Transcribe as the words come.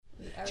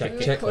Check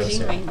recording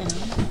closer. right now.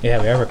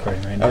 Yeah, we are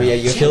recording right now. Oh yeah,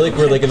 you I feel like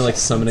we're like gonna like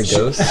summon a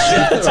ghost.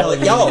 That's all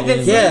like, y'all.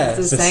 Yeah. It's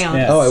a seance.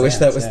 Yeah. Oh, I wish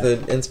that was Yeah.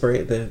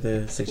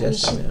 the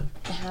suggestion. We Yeah.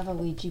 should have a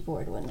Ouija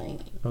board one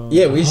night.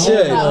 Yeah, we should.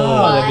 that'd be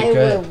Why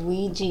good.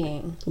 we're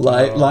Ouijaing?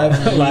 Live Live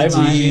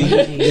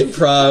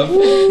improv.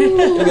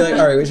 We'll be like,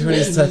 all right, which one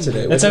is touching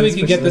it? That's Which how we one's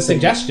can get the pushing thing?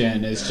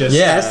 suggestion. Is just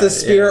Yeah. That's the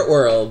spirit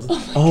world.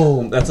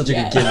 Oh, that's such a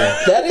good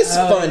gimmick. That is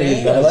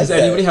funny. I like Does that.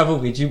 anybody have a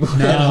Ouija board?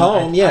 No. At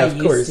home? Yeah, I of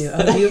course. used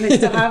to. Oh, you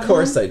still have Of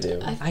course one? I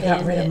do. I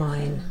got rid of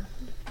mine.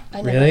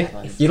 I never Really? had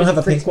one. You don't have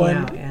a Freaks pink me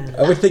one? out, yeah.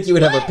 I would think you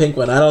would have a pink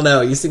one. I don't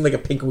know. You seem like a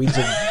pink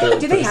Ouija board.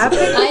 Do they have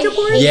person. pink Ouija I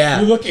boards? hate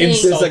Yeah. You look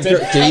pink. There's a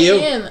insulted. do you? I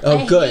am. Oh,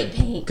 I good. hate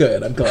pink.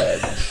 Good. I'm glad.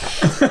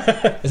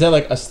 Is that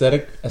like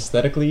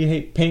aesthetically you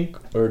hate pink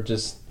or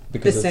just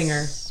because The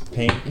it's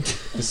pink?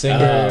 The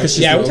singer. Uh, 'Cause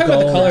she's yeah, we're talking about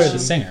the local. color of the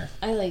singer.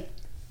 I like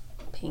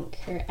pink.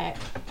 Her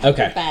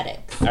Okay.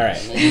 acrobatics. All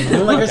right. You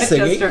don't like her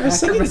singing? Just her Her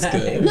singing's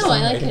acrobatics. good. No,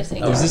 I like her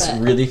singing. There's this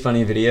but- really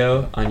funny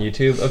video on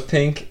YouTube of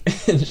Pink,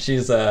 and she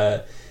does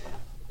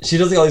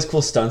like all these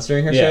cool stunts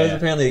during her Yeah, shows yeah.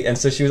 apparently, and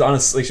so she was on a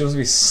like she was supposed to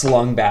be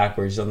slung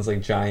backwards. She's on this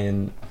like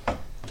giant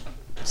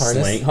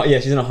Harness? sling. Yeah,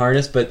 she's in a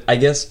harness, but I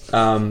guess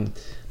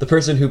the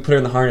person who put her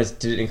in the harness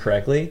did it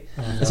incorrectly,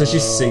 and so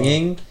she's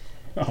singing,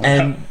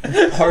 and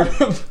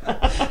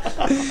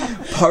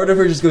part of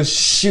her just goes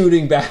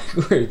shooting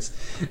backwards.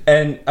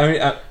 And I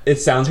mean, it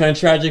sounds kind of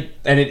tragic,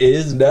 and it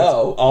is. But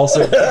No. it's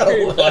also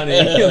very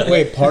funny.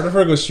 Wait, part of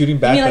her goes shooting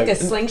You back. mean like a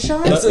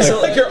slingshot? It's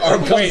so, Like her arm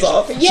comes Wait.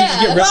 off. She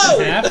just get ripped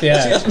in half.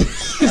 Yeah.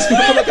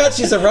 Oh my god,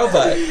 she's a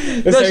robot.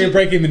 That's how you're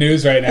breaking the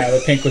news right now.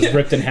 That Pink was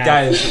ripped in half.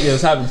 guys,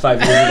 this happened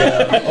 5 years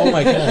ago. Oh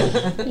my god.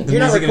 You're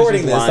not music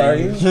recording industry's this, are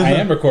lying. you? I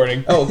am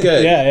recording. Oh,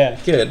 good. Yeah.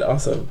 Good.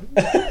 Awesome.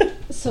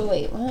 So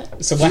wait,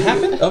 what? So what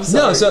happened? I'm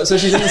sorry. No, so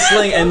she's in the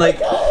sling and like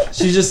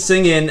she's just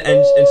singing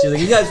and she's like,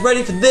 "You guys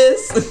ready for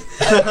this?"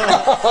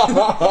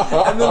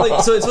 And then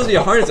like so it's supposed to be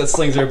a harness that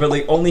slings her, but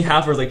like only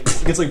half of her like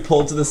gets like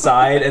pulled to the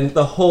side and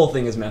the whole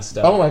thing is messed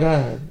up. Oh my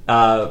god.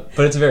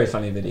 But it's a very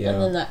funny And then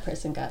video. that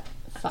person got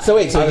fired. So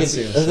wait, I would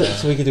assume so.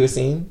 so we could do a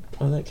scene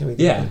on that? Can we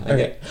do Yeah, that? I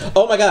Okay.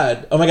 Oh my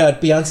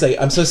god, Beyonce,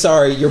 I'm so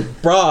sorry. Your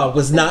bra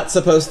was not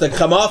supposed to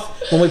come off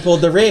when we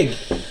pulled the rig.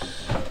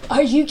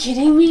 Are you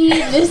kidding me?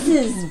 This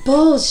is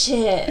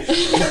bullshit.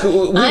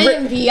 I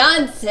am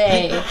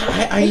Beyonce.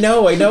 I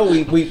know.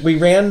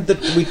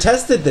 We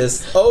tested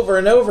this over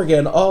and over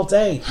again all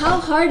day. How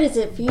hard is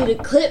it for you to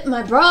clip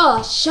my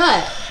bra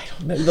shut?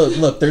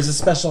 Look, there's a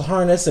special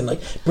harness, and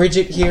like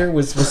Bridget here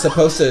was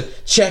supposed to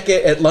check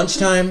it at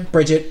lunchtime.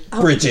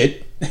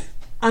 Bridget.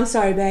 I'm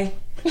sorry, Bae.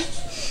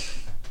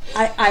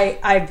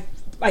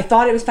 I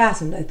thought it was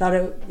fastened. I thought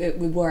it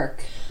would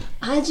work.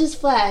 I just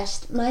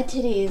flashed my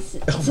titties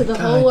to the God.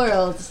 whole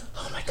world.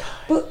 Oh my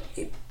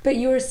god. But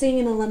you were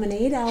singing a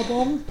Lemonade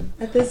album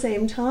at the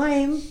same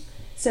time.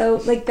 So,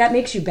 like, that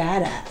makes you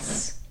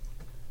badass.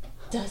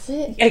 Does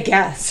it? I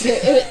guess.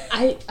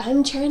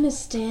 I'm trying to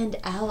stand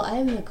out.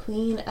 I'm the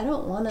queen. I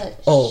don't want to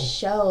Oh.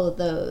 show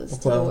those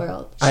to the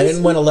world. I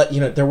didn't want to let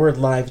you know there were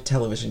live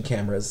television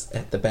cameras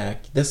at the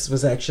back. This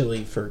was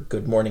actually for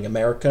Good Morning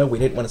America. We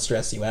didn't want to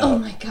stress you out. Oh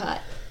my god.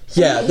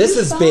 Yeah, this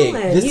is big.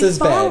 This You've is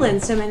fallen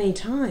bad. so many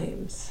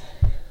times.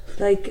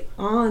 Like,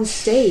 on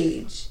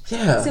stage.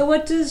 Yeah. So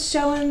what does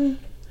showing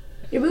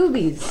your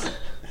boobies?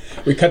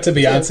 We cut to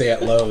Beyonce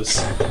at Lowe's.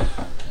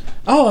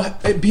 Oh,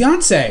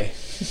 Beyonce.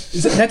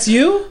 That's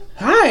you?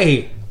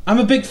 Hi. I'm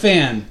a big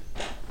fan.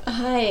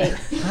 Hi.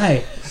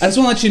 Hi. I just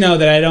want to let you know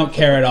that I don't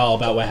care at all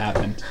about what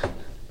happened.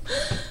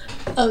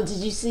 Oh, did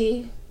you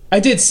see? I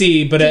did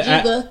see, but Did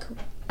you look?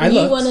 I Were you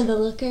looked. one of the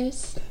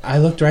lookers? I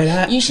looked right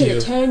at you. You should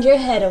have turned your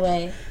head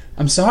away.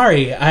 I'm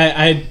sorry.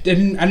 I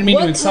didn't mean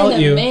to What insult kind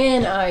of you.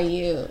 man are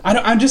you?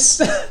 I'm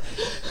just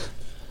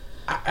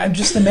I'm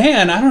just a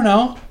man. I don't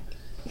know.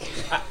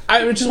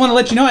 I just want to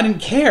let you know I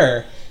didn't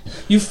care.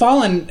 You've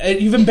fallen.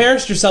 You've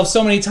embarrassed yourself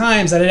so many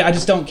times that I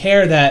just don't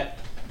care that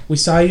we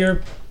saw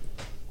your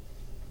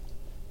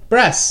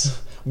breasts.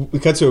 We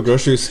cut to a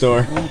grocery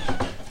store.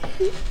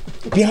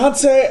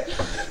 Beyonce,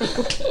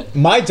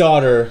 my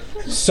daughter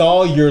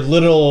saw your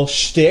little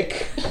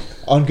shtick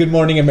on Good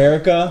Morning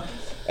America,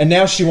 and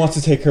now she wants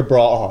to take her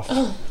bra off.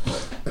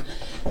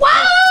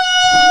 Wow!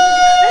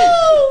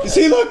 You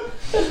see, look,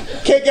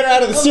 can't get her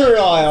out of the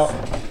cereal aisle.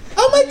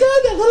 Oh my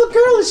god, that little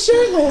girl is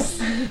shirtless.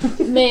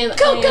 Ma'am,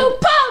 Cocoa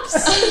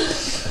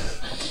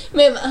Pops!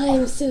 Ma'am, I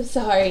am so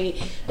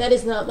sorry. That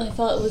is not my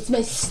fault. It was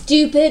my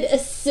stupid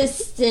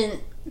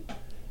assistant,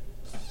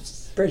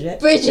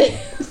 Bridget.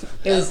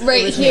 It was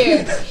right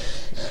here.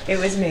 It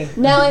was me.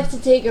 Now I have to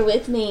take her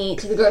with me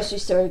to the grocery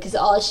store because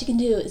all she can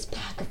do is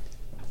pack a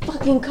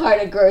fucking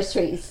cart of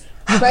groceries.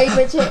 Right,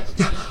 Bridget?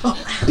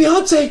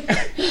 Beyonce!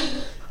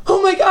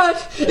 Oh my god!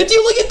 Do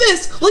you look at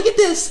this? Look at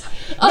this!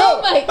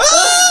 Oh my god!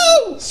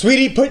 Oh!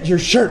 Sweetie, put your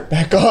shirt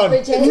back on.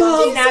 Bridget.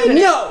 Snapping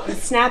No! it.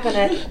 Snapping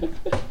it.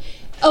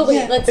 Oh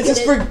wait, let's Is get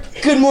this it.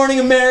 for Good Morning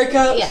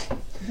America? Yeah.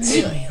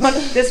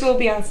 This will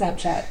be on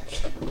Snapchat.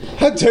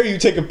 How dare you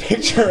take a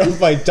picture of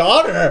my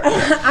daughter?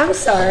 I'm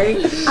sorry.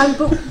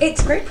 But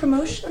it's great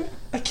promotion.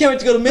 I can't wait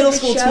to go to middle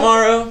Take a school show?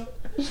 tomorrow.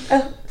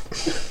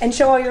 And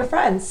show all your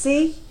friends.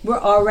 See? We're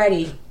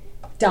already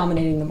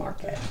dominating the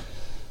market.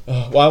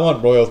 Well, I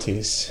want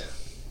royalties.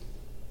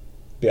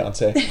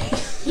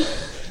 Beyonce.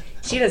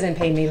 She doesn't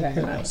pay me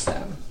very much,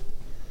 so.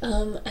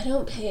 I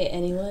don't pay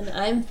anyone.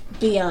 I'm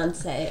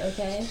Beyonce,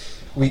 okay?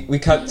 We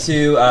cut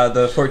to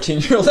the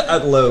 14-year-old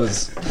at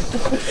Lowe's.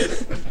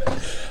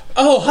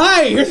 Oh,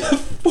 hi! You're the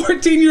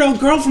 14-year-old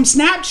girl from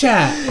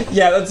Snapchat.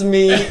 Yeah, that's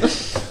me.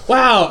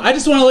 Wow, I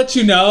just want to let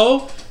you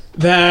know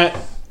that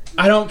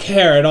I don't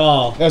care at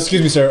all. No,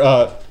 excuse me,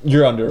 sir.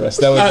 You're under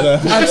arrest. That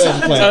was that was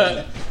the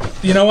plan.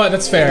 You know what?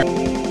 That's fair.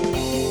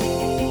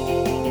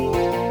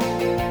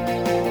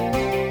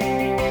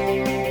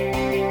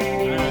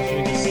 Should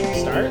we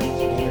just start?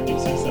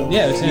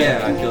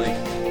 Yeah, I feel like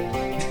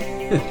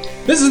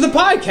This is the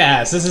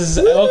podcast. This is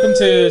welcome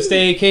to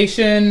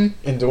Staycation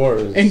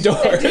Indoors.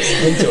 Indoors.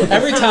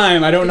 Every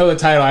time I don't know the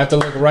title, I have to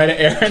look right at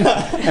Aaron.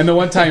 And the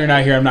one time you're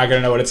not here, I'm not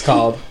gonna know what it's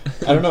called.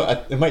 I don't know.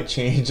 It might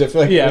change. I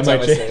feel like Yeah, it every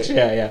might time I say change. it.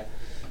 Yeah.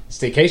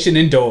 Staycation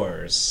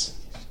Indoors.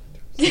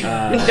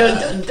 Dun,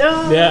 dun,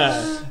 dun.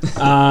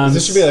 Yeah.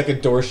 This should be like a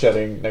door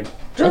shutting. Like,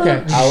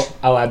 Okay,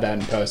 I'll add that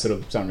in post.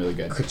 It'll sound really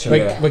good.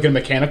 Yeah. Like a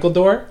mechanical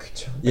door.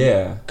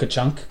 yeah.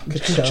 Ka-chunk.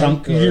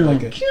 Ka-chunk, or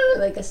like a-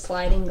 Like a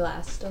sliding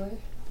glass door.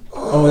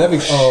 oh, that'd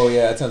be. Oh,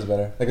 yeah, that sounds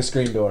better. Like a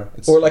screen door.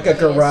 It's, Or like a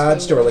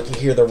garage door, like you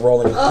hear the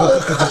rolling.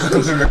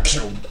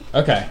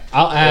 Okay,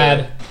 I'll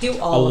add Do a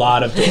all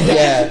lot of doors.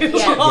 Yeah,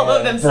 Yeah. all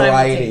of them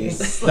varieties.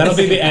 simultaneously. That'll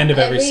be the end of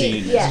every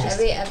scene. Yeah,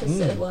 every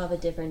episode will have a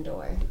different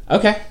door.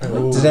 Okay.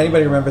 Did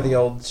anybody remember the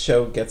old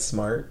show Get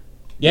Smart?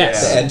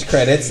 Yes. The end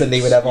credits, and they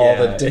would have all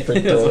the Yeah.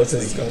 different doors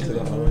as going to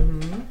the hall.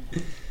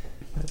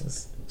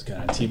 It's good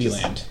on TV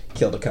Land.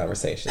 Killed the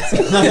conversation.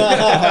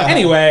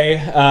 Anyway,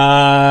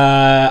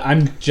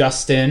 I'm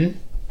Justin,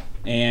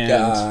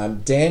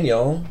 and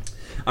Daniel.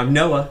 I'm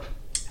Noah.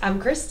 I'm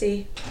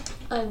Christy.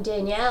 I'm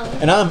Danielle.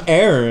 and I'm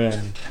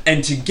Aaron.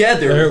 And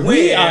together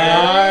we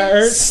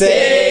are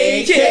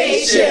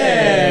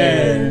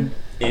Staycation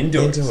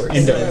Indoors.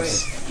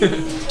 Indoors.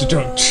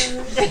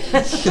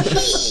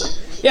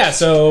 Yeah,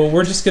 so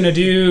we're just gonna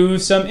do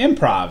some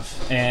improv,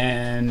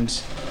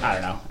 and I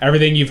don't know.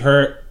 Everything you've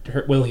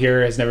will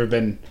hear has never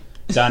been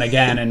done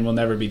again, and will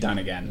never be done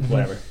again.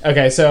 Whatever.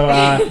 Okay, so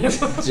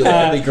You'll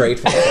all be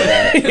grateful for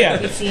that.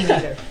 yeah, Scene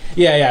either.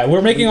 yeah.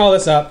 We're making all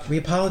this up. We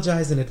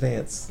apologize in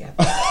advance.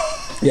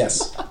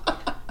 Yes.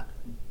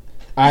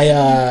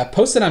 I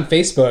posted on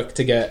Facebook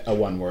to get a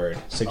one-word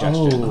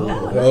suggestion.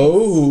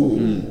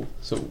 Oh.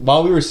 So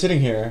while we were sitting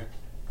here,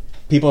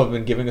 people have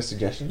been giving us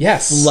suggestions.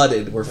 Yes.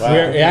 Flooded. We're We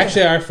flooded.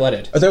 actually are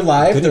flooded. Are there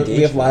live? Good We have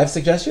engagement. live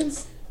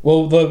suggestions?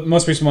 Well, the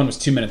most recent one was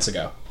 2 minutes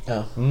ago.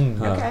 Oh. And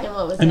what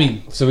was I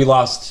mean, So we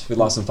lost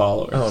some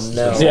followers. Oh,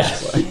 no.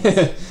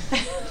 yeah.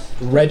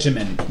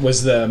 Regimen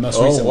was the most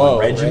Oh, recent whoa.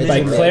 one. Regimen?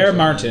 By Claire Regimen.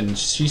 Martin.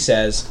 She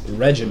says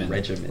Regimen.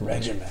 Regimen.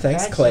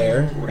 Thanks,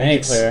 Claire.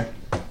 Thanks. Claire.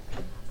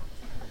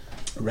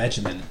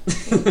 Regimen.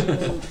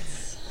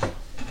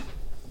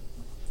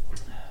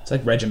 It's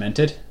like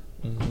regimented. Is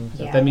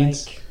that what that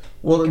means?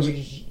 Well,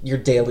 your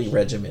daily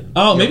regimen.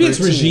 Oh, Your maybe it's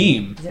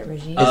routine. regime. Is it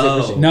regime? Is Oh.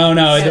 it regime? No,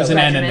 So there's an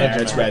N in regimen.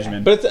 there. It's Okay.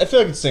 regimen. But I feel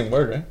like it's the same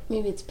word, right?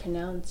 Maybe it's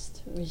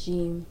pronounced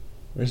regime.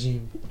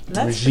 Regime.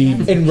 That's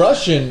regime. pronounced. In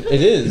Russian,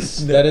 it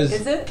is. That is.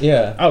 Is it?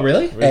 Yeah. Oh,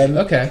 really? And,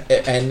 Okay.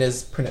 And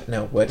is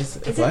no. What is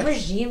it? Is what? it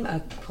regime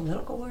a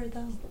political word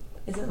though?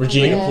 Is it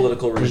Regime? Like Yeah. a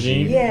political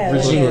regime. Yeah.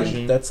 Regime.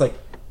 Regime. That's like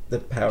the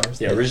powers.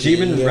 Yeah, that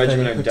regime and be of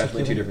regimen any are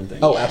definitely two particular- different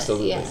things. Oh, Yes,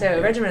 absolutely. yeah. So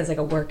a regimen is like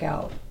a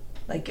workout,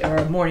 like or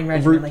a morning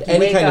regimen. Like you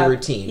Any wake kind up, of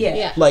routine. Yeah.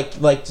 Yeah. Like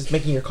just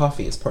making your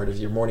coffee is part of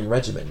your morning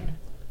regimen.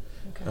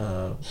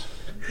 Okay.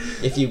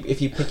 If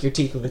you pick your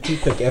teeth with a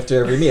toothpick after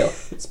every meal,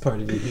 it's part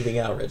of your eating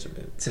out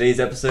regimen. Today's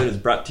episode is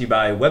brought to you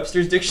by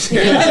Webster's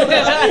Dictionary.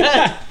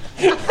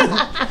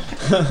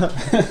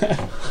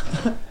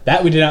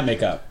 That we did not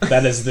make up.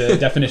 That is the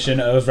definition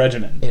of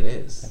regimen. It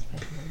is.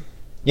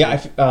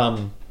 Yeah.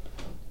 Aaron?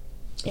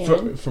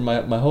 For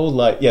my whole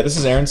life. Yeah, this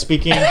is Aaron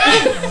speaking.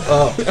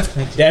 Oh,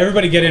 thank you. Yeah,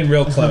 everybody get in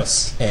real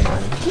close. Aaron.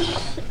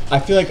 I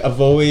feel like I've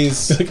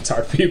always. I feel like it's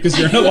hard for you because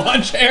you're in a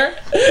lawn chair.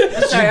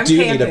 Sorry, I'm do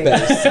need a camping.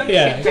 base. I'm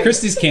Yeah, camping.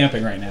 Christy's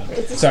camping right now.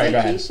 It's a Sorry, go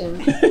ahead.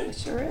 vacation. It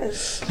sure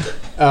is.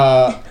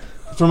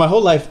 For my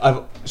whole life,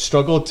 I've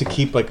struggled to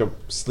keep like a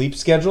sleep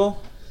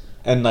schedule,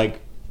 and like,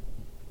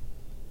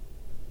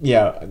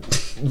 yeah,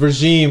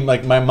 regime.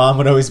 Like my mom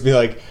would always be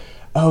like,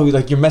 "Oh,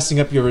 like you're messing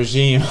up your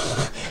regime,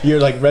 your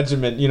like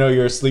regimen. You know,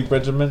 your sleep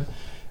regimen,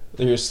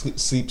 your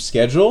sleep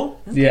schedule."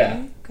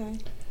 Yeah. Okay.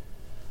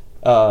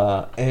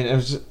 And it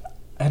was just,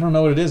 I don't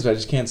know what it is, but I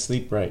just can't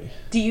sleep right.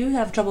 Do you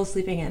have trouble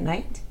sleeping at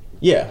night?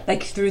 Yeah,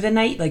 Like through the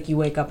night? Like you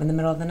wake up in the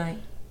middle of the night?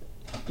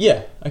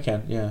 yeah, I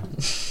can. Yeah,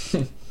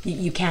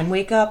 You can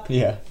wake up?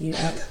 yeah. You,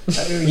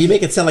 You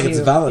make it sound like it's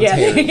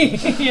voluntary.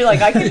 Yeah. You're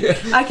like,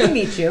 I can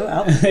meet you.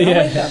 I'll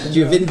Yeah. wake up. and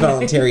You have go.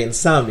 involuntary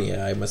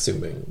insomnia, I'm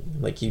assuming.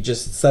 Like you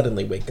just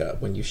suddenly wake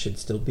up when you should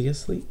still be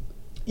asleep.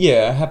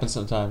 Yeah, it happens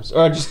sometimes.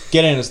 Or just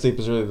getting to sleep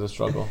is really the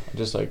struggle. I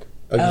just like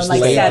Or you Oh, just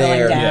like lay settling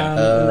there. down.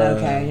 Oh.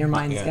 Okay, your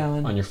mind's Yeah.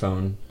 going. On your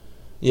phone.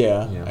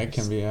 Yeah, Yeah, I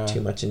can be.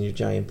 Too much in your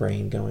giant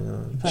brain going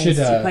on. Should,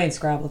 Playing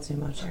Scrabble too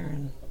much,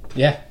 Aaron.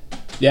 Yeah.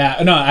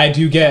 Yeah, no, I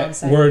do get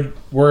Sounds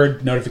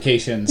word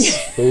notifications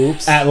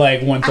Oops. at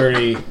like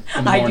 1:30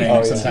 in the I do. morning Oh,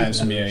 yeah. sometimes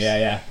from you.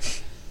 Yeah.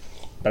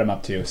 But I'm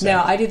up too. So.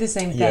 No, I do the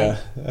same thing. Yeah,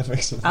 that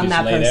makes sense. I'm You that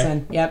just lay there?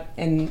 person. Yep.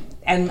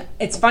 And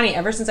it's funny,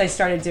 ever since I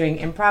started doing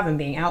improv and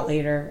being out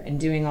later and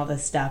doing all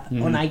this stuff,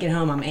 when I get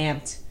home I'm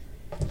amped.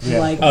 Yeah.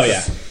 Like Oh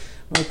yeah.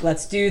 like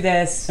let's do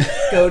this.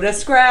 Go to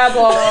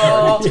Scrabble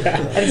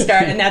and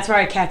start, and that's where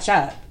I catch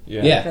up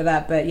Yeah. for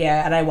that. But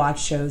yeah, and I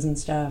watch shows and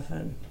stuff,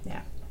 and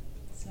yeah.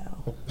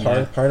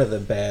 So Part of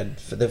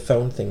the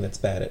phone thing that's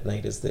bad at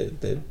night is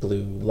the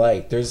blue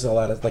light. There's a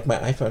lot of, like, my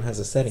iPhone has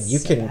a setting. You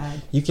So can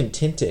bad. you can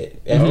tint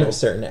it after a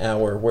certain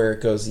hour where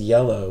it goes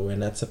yellow,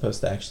 and that's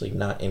supposed to actually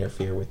not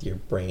interfere with your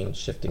brain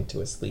shifting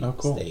to a sleep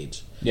cool.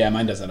 stage. Yeah,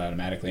 mine does that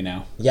automatically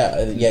now. Yeah,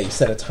 you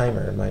set a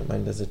timer.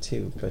 Mine does it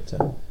too, but.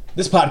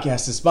 This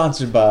podcast is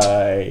sponsored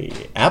by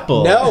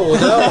Apple. No,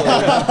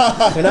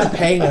 they're not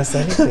paying us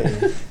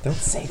anything. Don't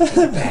say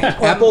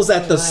that. Apple's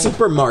at the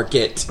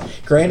supermarket.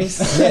 Granny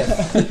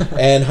Smith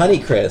and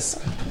Honeycrisp.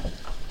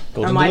 or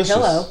Golden my Delicious.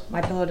 pillow,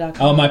 mypillow.com.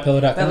 Oh,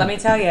 mypillow.com. But let me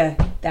tell you,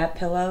 that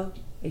pillow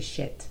is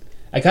shit.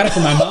 I got it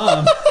from my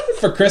mom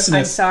for I'm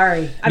Christmas.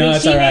 sorry. I No, mean,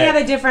 it's she all may right. have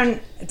a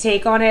different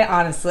take on it,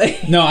 honestly.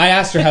 No, I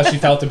asked her how she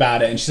felt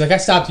about it, and she's like, I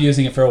stopped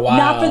using it for a while.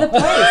 Not for the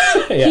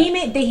price. Yeah.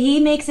 He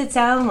makes it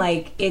sound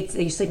like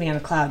you're sleeping on a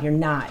cloud. You're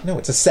not. No,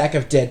 it's a sack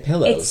of dead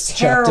pillows. It's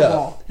chopped terrible.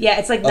 up. Yeah,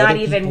 it's like Other not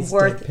even people's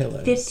worth dead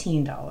pillows.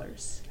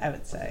 $15, I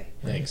would say.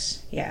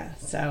 Thanks. Yeah,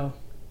 so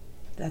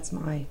that's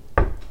my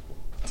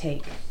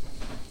take.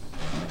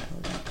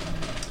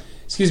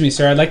 Excuse me,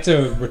 sir. I'd like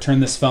to return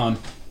this phone.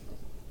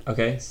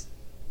 Okay.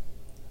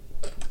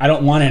 I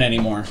don't want it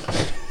anymore.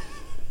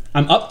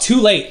 I'm up too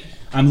late.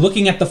 I'm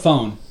looking at the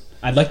phone.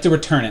 I'd like to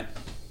return it.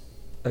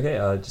 Okay,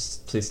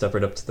 just please step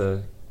right up to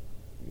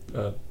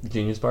the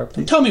Genius Bar,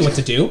 please. Tell me what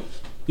to do.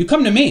 You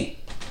come to me.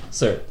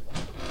 Sir,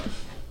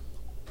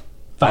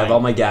 I Fine. have all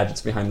my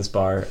gadgets behind this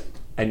bar.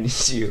 I need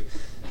you.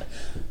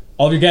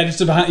 All of your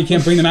gadgets are behind. You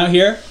can't bring them out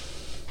here?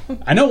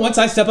 I know once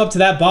I step up to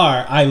that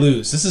bar, I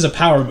lose. This is a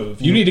power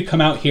move. You need to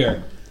come out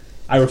here.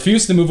 I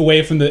refuse to move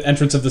away from the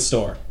entrance of the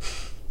store.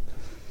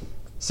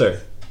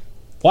 Sir,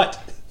 What?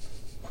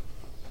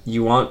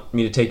 you want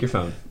me to take your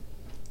phone?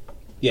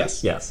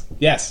 Yes. Yes.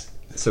 Yes.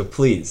 So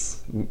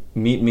please,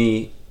 meet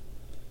me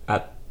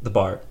at the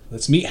bar.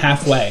 Let's meet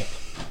halfway.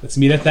 Let's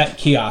meet at that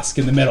kiosk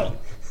in the middle.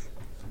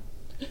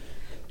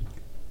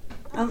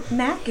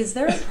 Mac, is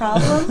there a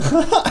problem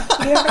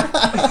here?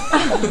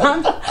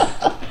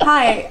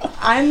 Hi,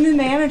 I'm the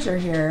manager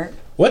here.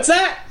 What's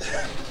that?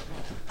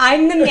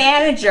 I'm the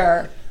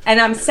manager, and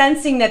I'm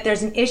sensing that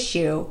there's an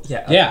issue.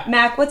 Yeah.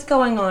 Mac, what's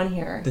going on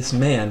here? This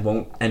man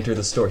won't enter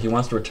the store. He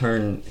wants to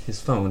return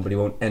his phone, but he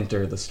won't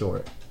enter the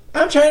store.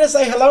 I'm trying to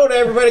say hello to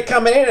everybody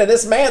coming in, and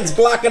this man's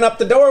blocking up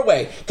the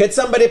doorway. Could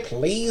somebody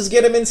please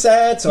get him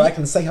inside so I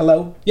can say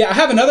hello? Yeah, I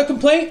have another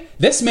complaint.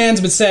 This man's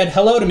been said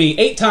hello to me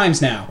 8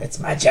 times now. It's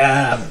my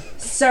job.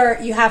 Sir,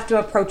 you have to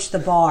approach the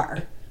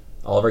bar.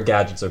 All of our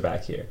gadgets are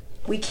back here.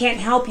 We can't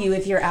help you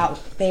if you're out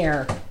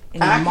there in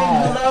the I mall.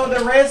 can hello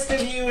the rest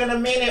of you in a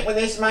minute when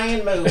this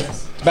man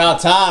moves. About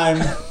time.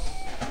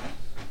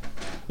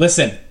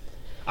 Listen,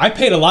 I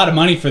paid a lot of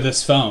money for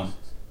this phone.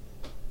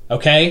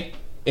 Okay?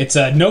 It's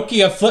a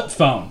Nokia flip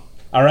phone.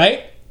 All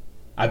right?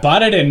 I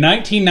bought it in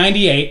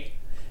 1998,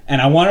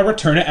 and I want to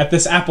return it at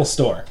this Apple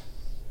store.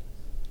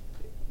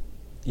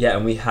 Yeah,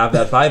 and we have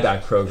that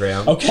buyback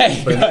program.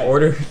 Okay, But in good.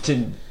 order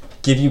to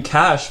give you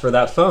cash for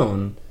that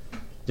phone,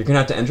 you're going to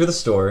have to enter the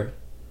store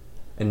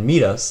and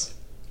meet us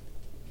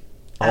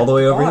all the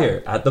way over bar.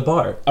 here at the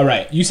bar. All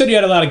right. You said you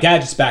had a lot of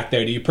gadgets back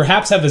there. Do you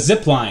perhaps have a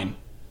zip line?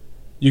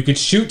 You could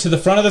shoot to the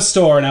front of the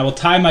store, and I will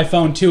tie my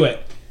phone to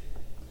it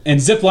and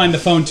zip line the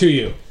phone to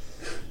you.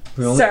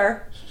 We only-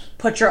 Sir,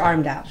 put your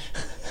arm down.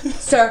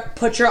 Sir,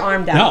 put your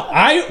arm down. No,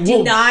 I Do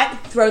will.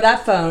 not throw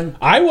that phone.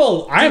 I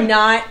will. Do I'm.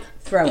 not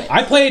throw it.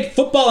 I played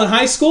football in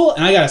high school,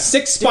 and I got a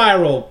 6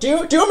 spiral. Do you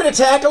want me to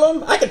tackle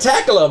him? I can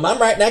tackle him. I'm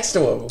right next to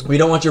him. We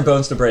don't want your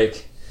bones to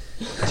break,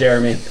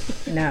 Jeremy.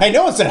 No. Hey,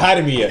 no one said hi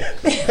to me yet.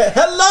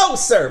 Hello,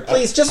 sir.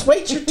 Please just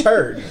wait your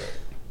turn.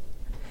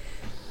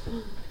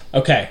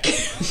 Okay.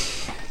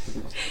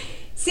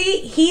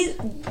 See,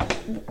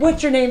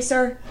 what's your name,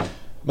 sir?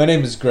 My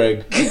name is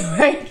Greg.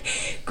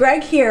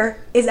 Greg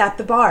here is at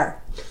the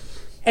bar,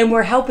 and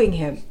we're helping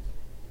him.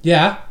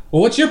 Yeah.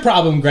 Well, what's your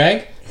problem,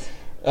 Greg?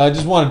 I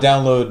just want to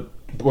download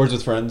Words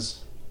with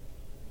Friends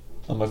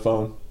on my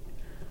phone.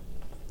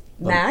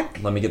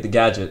 Mac? Let me get the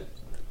gadget.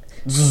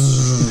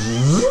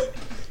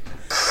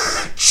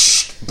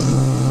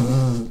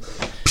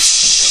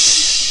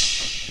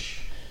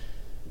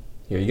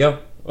 Here you go.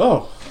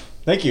 Oh,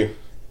 thank you.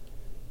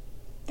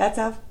 That's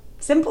how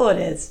simple it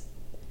is.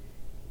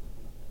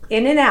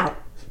 In and out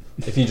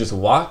If you just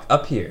walk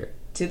up here,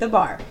 to the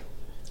bar.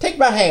 Take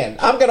my hand.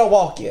 I'm gonna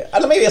walk you.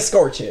 Let me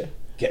escort you.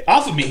 Get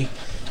off of me.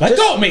 Let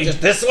go of me.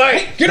 This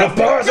way. Get off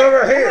bar's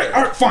over here.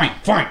 All right,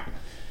 fine.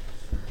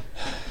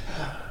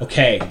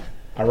 Okay.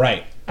 All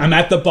right. I'm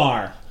at the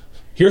bar.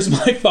 Here's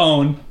my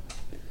phone.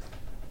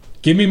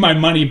 Give me my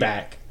money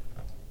back.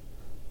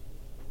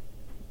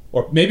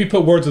 Or maybe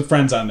put Words with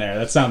Friends on there.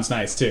 That sounds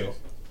nice, too.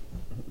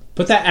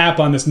 Put that app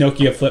on this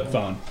Nokia flip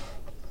phone.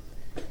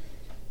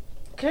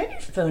 Can I have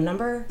your phone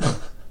number?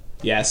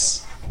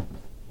 Yes.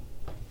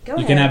 Go You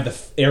ahead. can have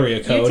the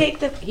area code. You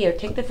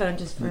take the phone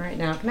just for right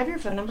now. Can I have your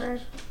phone number?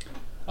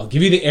 I'll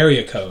give you the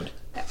area code.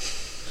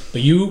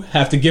 But you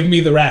have to give me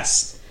the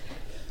rest.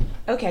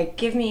 Okay,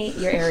 give me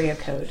your area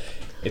code.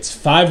 It's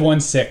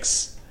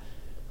 516.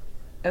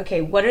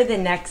 Okay, what are the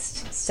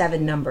next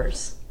 7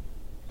 numbers?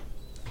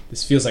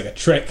 This feels like a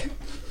trick.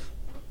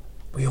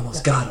 We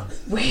almost got him.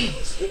 Wait,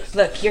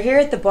 look, you're here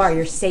at the bar.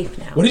 You're safe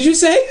now. What did you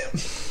say?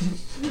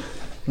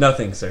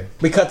 Nothing, sir.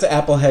 We cut to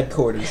Apple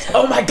headquarters.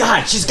 Oh my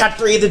God, she's got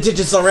 3 of the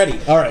digits already.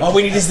 All right. All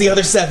we need is the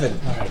other 7.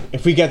 All right.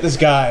 If we get this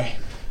guy,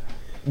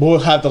 we'll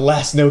have the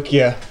last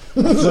Nokia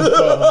flip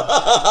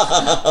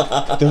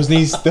phone.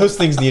 Those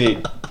things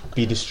need to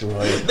be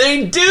destroyed.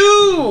 They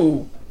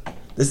do.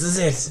 This is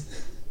it.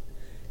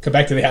 Come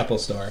back to the Apple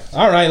Store.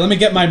 All right, let me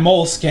get my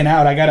mole skin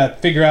out. I gotta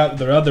figure out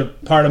the other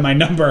part of my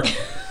number.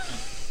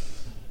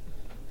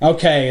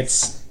 Okay,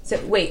 it's So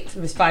wait,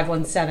 it was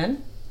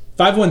 517.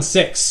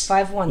 516.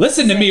 516.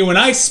 Listen to me when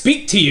I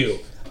speak to you.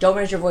 Don't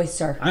raise your voice,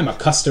 sir. I'm a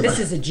customer. This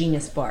is a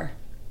genius bar.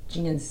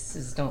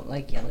 Geniuses don't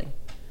like yelling.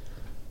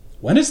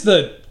 When is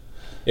the...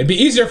 It'd be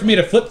easier for me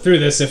to flip through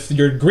this if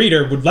your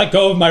greeter would let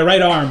go of my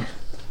right arm.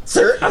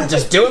 Sir, I'm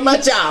just doing my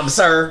job,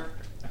 sir.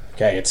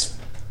 Okay, it's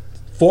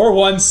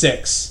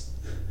 416.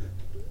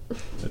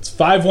 It's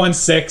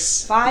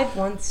 516.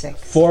 516.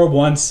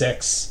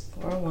 416.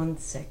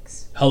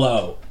 416.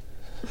 Hello.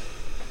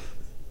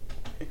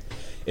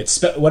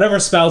 It's whatever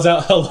spells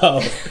out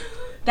hello.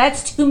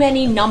 That's too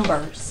many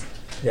numbers,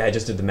 Yeah, I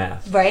just did the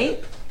math.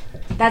 right?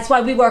 That's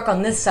why we work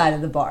on this side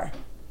of the bar,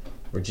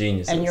 We're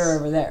geniuses. and you're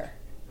over there.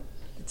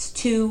 It's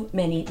too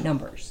many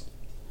numbers.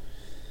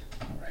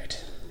 All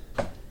right.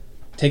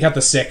 Take out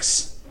the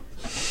 6.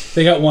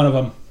 Take out one of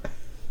them.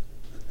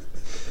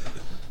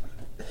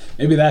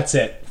 Maybe that's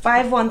it.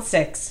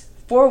 516.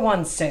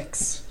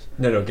 416.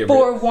 No, get rid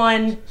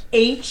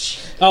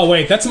 41H. Oh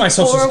wait, that's my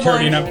social 41.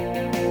 security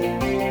number.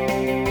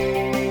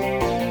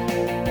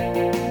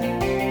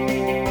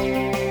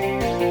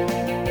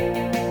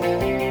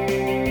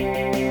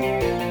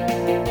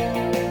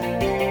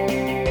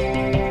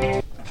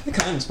 It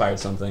kind of inspired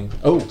something.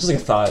 Oh. Just like a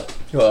thought.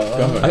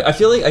 Well, I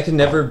feel like I can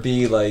never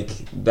be like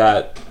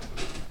that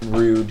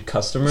rude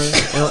customer. You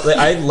know, like,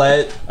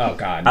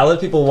 I let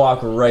people walk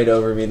right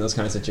over me in those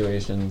kind of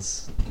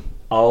situations.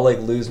 I'll like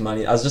lose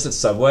money. I was just at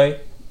Subway,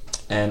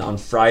 and on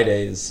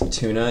Fridays,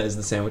 tuna is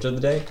the sandwich of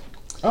the day.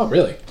 Oh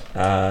really?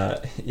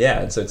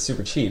 Yeah, and so it's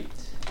super cheap.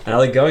 And I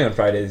like going on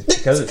Fridays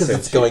because it's so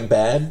it's cheap. going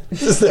bad.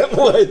 Is that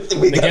what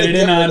we They get it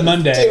in on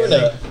Monday.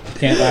 Tuna.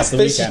 Can't last the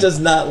Fish weekend. does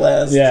not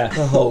last Yeah.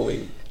 the whole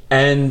week.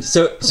 And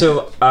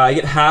so I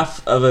get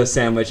half of a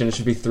sandwich, and it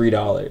should be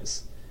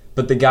 $3.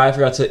 But the guy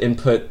forgot to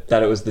input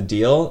that it was the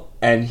deal,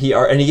 and he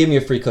gave me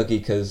a free cookie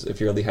because if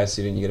you're a Lehigh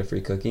student, you get a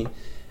free cookie.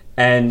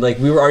 And like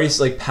we were already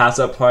like past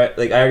that part,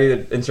 like I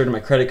already inserted my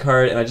credit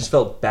card, and I just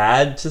felt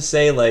bad to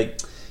say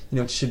like, you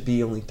know, it should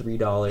be only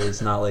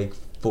 $3, not like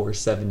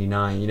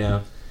 $4.79, you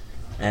know.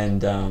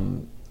 And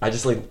I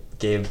just like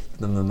gave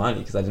them the money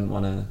because I didn't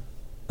want to.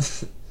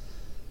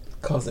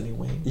 Cause any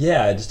weight.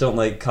 Yeah, I just don't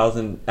like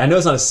causing. I know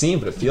it's not a scene,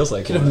 but it feels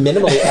like Could have one.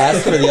 minimally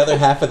asked for the other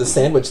half of the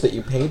sandwich that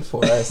you paid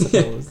for, I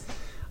suppose.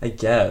 I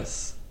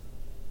guess.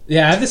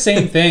 Yeah, I have the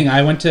same thing.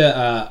 I went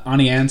to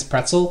Auntie Anne's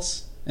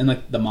Pretzels in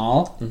like the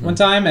mall one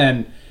time,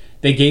 and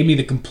they gave me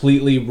the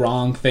completely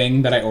wrong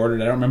thing that I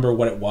ordered. I don't remember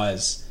what it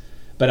was,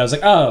 but I was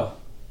like, "Oh,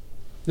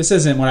 this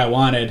isn't what I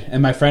wanted."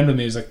 And my friend with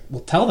me was like,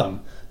 "Well, tell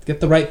them, get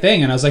the right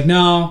thing." And I was like,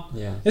 "No,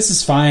 Yeah. this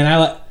is fine.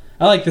 I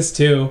like this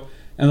too."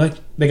 And like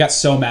they got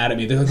so mad at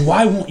me. They're like,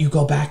 "Why won't you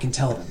go back and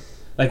tell them?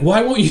 Like,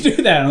 why won't you do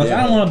that?" And I'm like,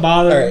 Yeah. "I don't want to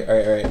bother." All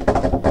right.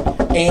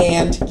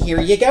 And here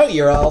you go.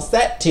 You're all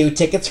set. 2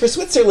 tickets for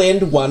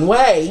Switzerland, one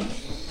way.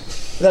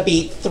 That'll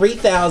be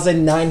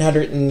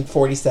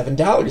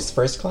 $3,947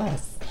 first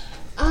class.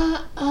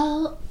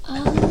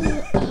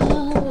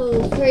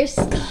 First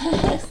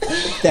class.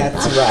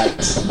 That's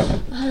right.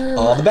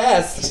 All the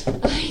best.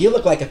 You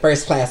look like a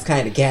first class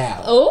kind of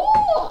gal.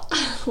 Oh,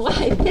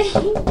 why, thank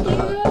you.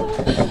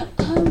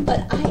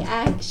 But I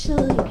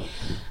actually,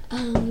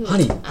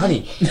 Honey,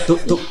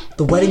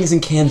 the wedding is in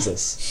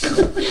Kansas.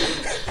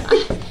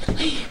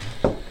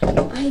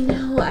 I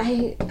know.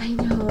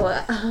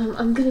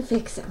 I'm gonna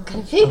fix it.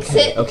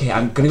 Okay,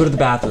 I'm gonna go to the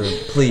bathroom.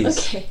 Please,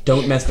 Okay.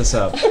 don't mess this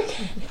up.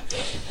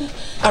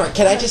 All right,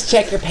 can I just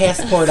check your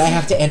passport? I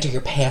have to enter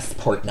your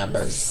passport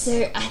numbers.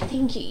 Sir, I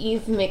think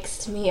you've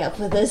mixed me up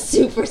with a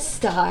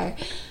superstar.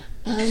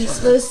 I'm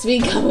supposed to be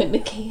going to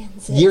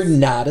Kansas. You're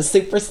not a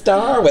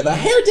superstar with a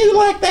hairdo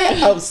like that?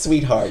 Oh,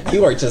 sweetheart,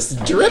 you are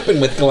just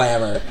dripping with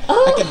glamour.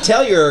 I can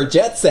tell you're a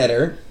jet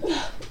setter.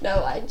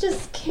 No, I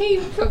just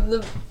came from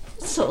the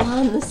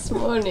salon this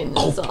morning.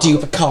 Oh, Is all. do you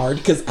have a card?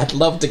 Because I'd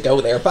love to go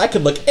there. If I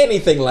could look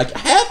anything like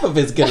half of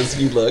as good as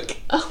you look.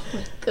 Oh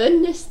my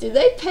goodness, do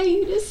they pay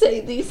you to say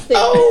these things?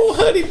 Oh,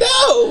 honey,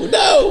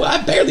 no.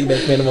 I barely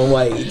make minimum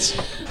wage.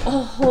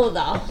 Oh, hold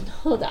on,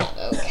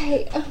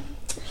 okay.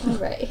 All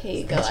right, here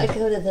you go. I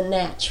go to the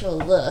Natural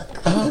Look.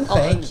 Oh,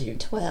 thank on you.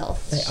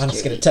 12th I'm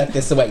just going to Street. tuck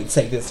this away and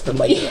save this for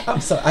later.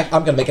 I'm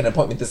going to make an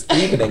appointment this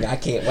evening. I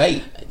can't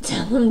wait.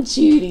 Tell them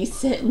Judy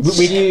sent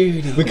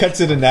you. We cut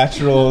to the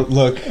Natural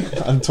Look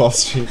on 12th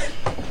Street.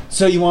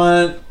 So you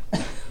want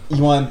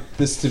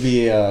this to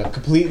be a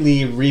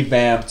completely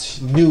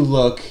revamped new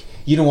look.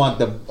 You don't want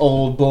the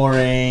old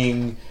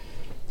boring.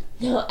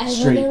 No, I want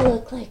Straight. to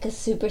look like a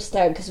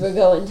superstar because we're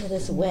going to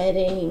this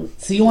wedding.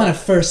 So you want a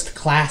first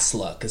class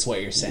look, is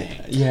what you're saying?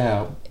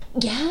 Yeah.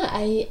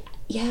 I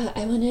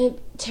want to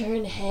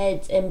turn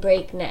heads and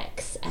break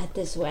necks at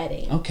this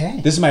wedding. Okay.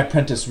 This is my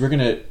apprentice. We're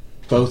gonna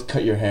both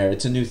cut your hair.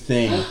 It's a new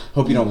thing.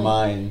 Hope you don't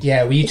mind.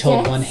 Yeah, we each hold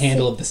That's one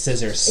handle sick. of the Is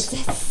scissors.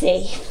 that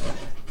safe?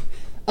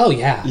 Oh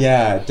yeah.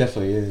 Yeah, it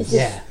definitely Is is. this,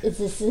 Yeah. is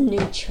this a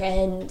new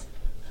trend?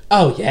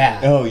 Oh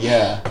yeah. Oh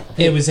yeah.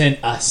 It was in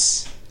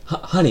Us.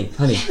 Honey,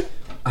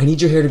 I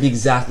need your hair to be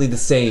exactly the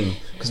same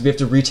because we have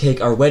to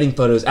retake our wedding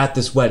photos at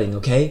this wedding,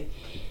 okay?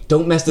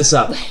 Don't mess this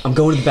up. I'm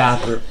going to the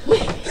bathroom.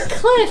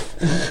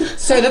 Cliff!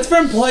 Sir, that's for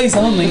employees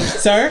only,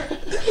 sir.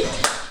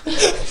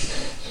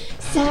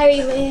 Sorry,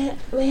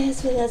 my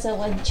husband has a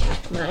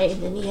one-track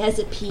mind and he has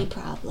a pee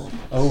problem.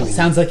 Oh.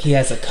 Sounds like he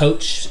has a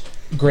coach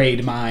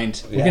grade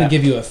mind. We're Yeah. gonna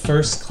give you a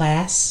first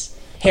class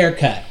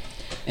haircut,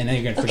 and then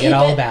you're gonna forget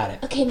all about it.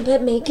 Okay,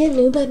 but make it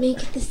new, but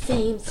make it the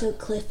same so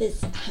Cliff is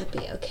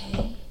happy,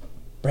 okay?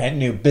 Brand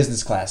new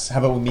business class. How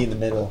about we meet in the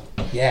middle?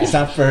 Yeah. It's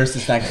not first.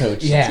 It's not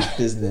coach. Yeah. It's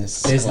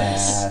business. Business.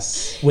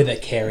 Class. With a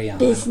carry-on.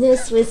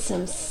 Business with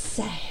some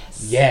sass.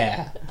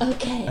 Yeah.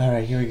 Okay, All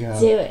right. Here we go.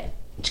 do it.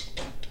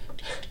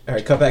 All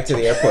right, come back to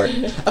the airport.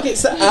 Okay,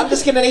 so I'm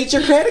just going to need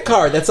your credit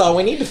card. That's all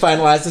we need to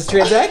finalize this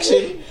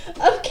transaction.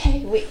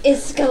 Okay,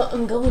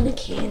 I'm going to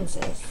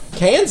Kansas.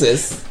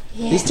 Kansas?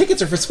 Yeah. These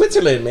tickets are for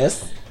Switzerland,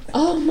 miss.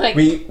 Oh my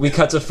We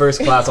cut to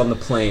first class on the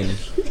plane.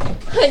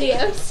 honey,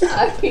 I'm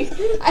sorry.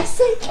 I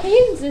said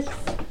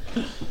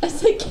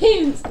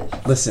Kansas.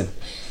 Listen,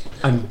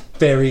 I'm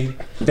very,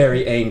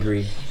 very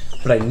angry,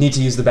 but I need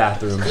to use the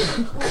bathroom.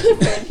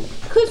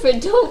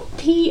 Clifford, don't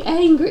pee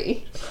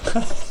angry.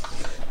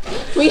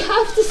 We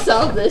have to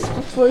solve this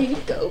before you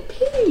go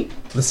pee.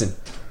 Listen,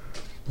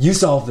 you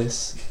solve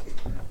this.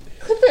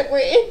 Clifford, we're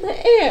in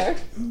the air.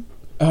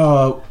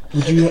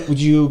 Would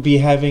you be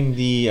having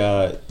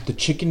the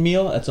chicken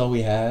meal? That's all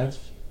we have.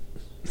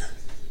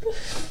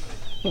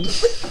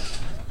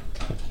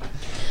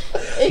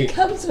 It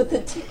comes with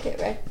a ticket,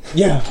 right?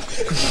 Yeah. I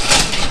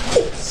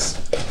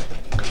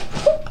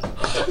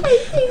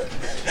think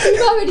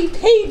we've already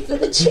paid for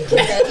the chicken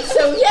then,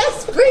 so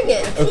yes, bring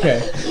it.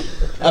 Okay.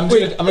 I'm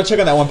gonna check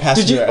on that one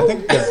passenger. I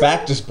think their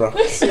back just broke.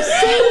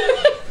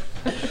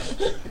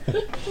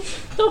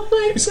 Oh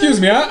my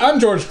Excuse me, I'm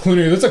George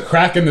Clooney. There's a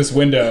crack in this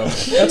window.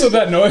 That's what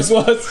that noise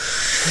was.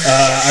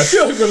 I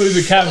feel like we're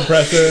losing cabin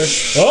pressure.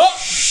 Oh!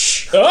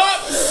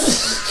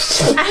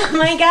 Oh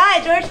my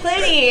God, George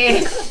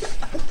Clooney.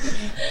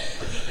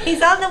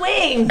 He's on the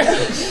wing.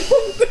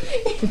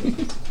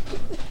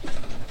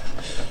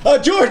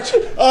 George!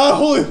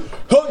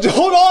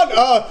 Hold on!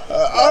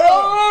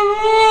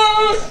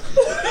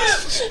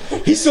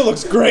 He still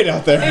looks great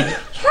out there.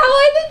 How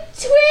are the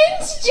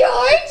twins,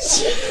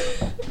 George?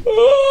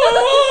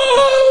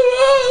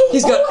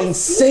 He's got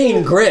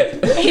insane grip.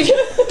 It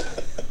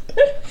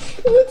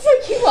looks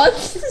like he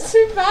wants to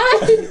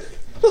survive.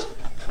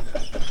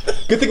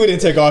 Good thing we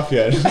didn't take off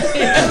yet.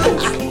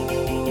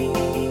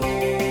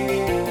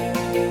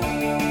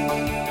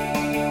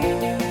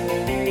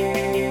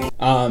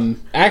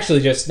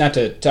 Actually, just not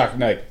to talk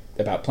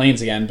about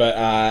planes again, but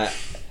I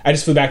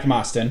just flew back from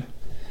Austin,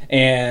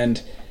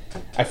 and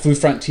I flew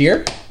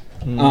Frontier.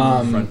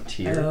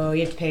 Frontier. Oh,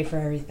 you have to pay for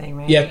everything,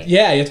 right?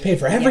 Yeah, you have to pay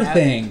for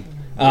everything.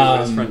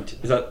 Is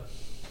that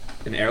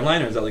an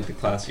airline or is that like the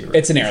class you're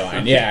It's an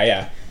airline,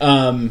 yeah.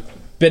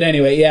 But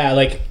anyway, yeah,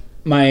 like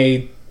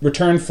my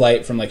return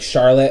flight from like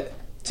Charlotte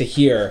to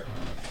here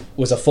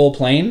was a full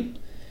plane,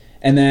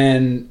 and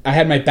then I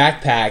had my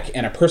backpack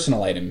and a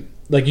personal item.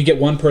 Like you get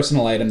one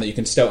personal item that you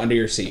can stow under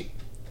your seat,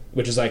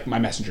 which is like my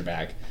messenger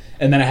bag.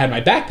 And then I had my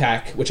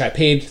backpack, which I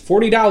paid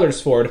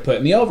 $40 for to put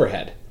in the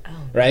overhead,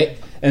 right?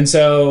 And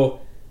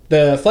so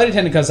the flight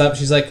attendant comes up,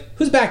 she's like,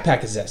 "Whose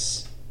backpack is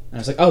this?" And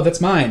I was like, "Oh,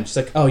 that's mine." She's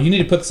like, "Oh, you need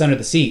to put this under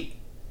the seat.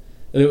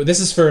 This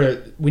is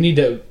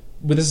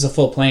a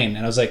full plane."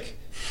 And I was like,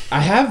 "I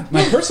have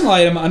my personal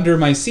item under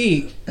my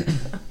seat.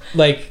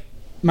 Like,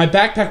 my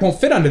backpack won't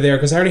fit under there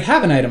because I already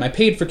have an item. I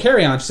paid for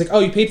carry-on." She's like, "Oh,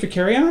 you paid for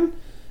carry-on?" And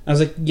I was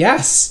like,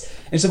 "Yes."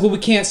 And she's like, "Well, we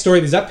can't store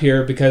these up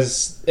here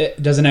because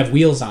it doesn't have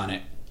wheels on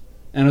it."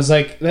 And I was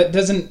like, "That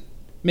doesn't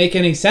make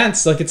any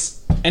sense. Like,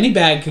 it's any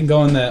bag can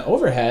go in the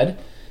overhead."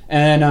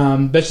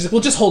 And but she's like,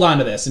 "Well, just hold on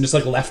to this," and just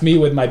like left me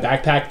with my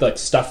backpack like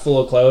stuffed full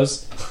of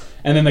clothes.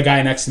 And then the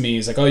guy next to me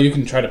is like, "Oh, you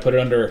can try to put it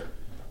under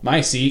my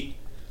seat,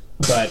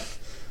 but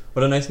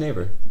What a nice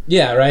neighbor.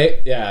 Yeah,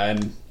 right? Yeah,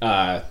 and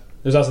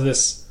there's also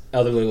this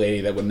elderly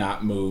lady that would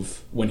not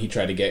move when he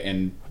tried to get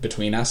in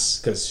between us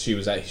because she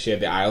had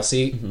the aisle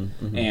seat,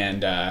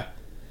 and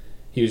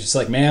he was just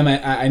like, "Ma'am,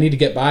 I need to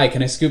get by.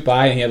 Can I scoot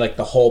by?" And he had like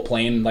the whole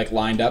plane like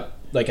lined up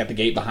like at the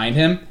gate behind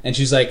him, and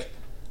she's like,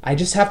 "I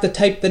just have to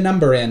type the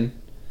number in."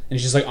 And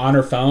she's like on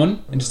her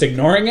phone and just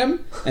ignoring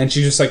him, and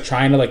she's just like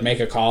trying to like make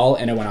a call,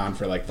 and it went on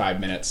for like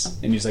 5 minutes.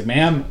 And he's like,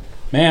 "Ma'am,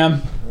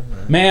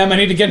 I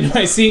need to get into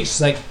my seat."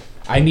 She's like,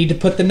 "I need to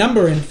put the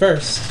number in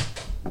first."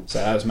 So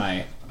that was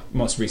my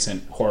most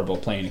recent horrible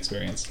plane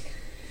experience.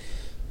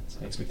 That's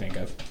what it makes me think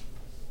of.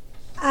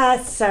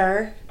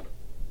 Sir.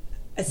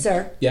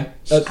 Sir. Yeah.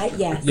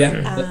 Yes.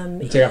 Yeah.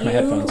 Take off my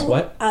headphones.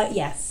 What?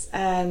 Yes.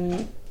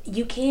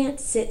 You can't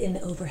sit in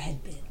the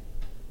overhead bin.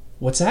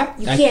 What's that?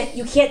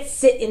 You can't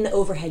sit in the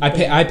overhead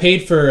bin. I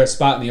paid for a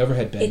spot in the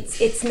overhead bin.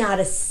 It's not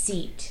a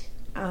seat.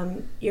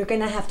 You're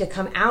gonna have to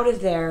come out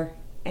of there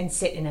and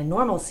sit in a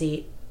normal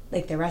seat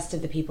like the rest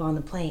of the people on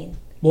the plane.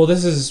 Well,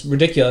 this is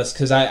ridiculous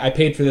because I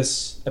paid for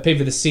this. I paid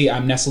for the seat.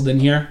 I'm nestled in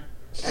here.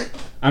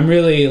 I'm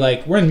really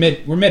like we're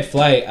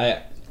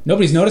mid-flight.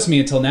 Nobody's noticed me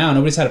until now.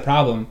 Nobody's had a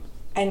problem.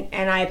 And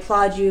I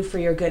applaud you for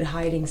your good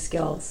hiding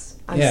skills.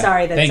 I'm Yeah,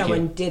 sorry that thank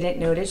someone you. didn't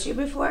notice you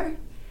before.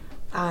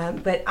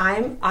 But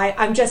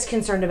I'm just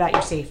concerned about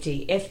your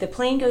safety. If the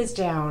plane goes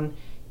down,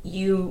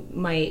 you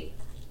might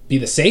Be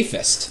the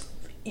safest.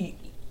 You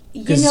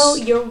know,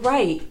 you're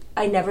right.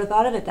 I never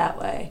thought of it that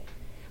way.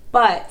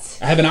 But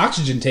I have an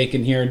oxygen tank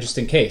in here just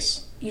in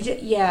case. I'm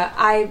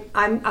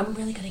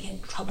really gonna get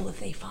in trouble if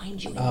they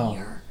find you in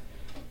here.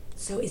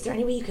 So is there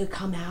any way you could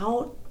come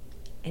out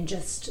and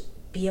just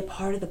be a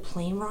part of the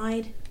plane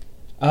ride?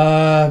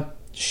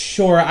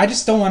 Sure. I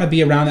just don't want to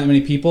be around that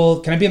many people.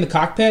 Can I be in the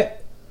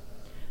cockpit?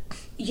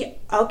 Yeah,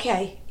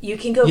 okay. You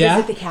can go Yeah?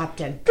 visit the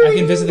captain. I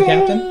can visit the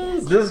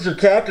captain? This is your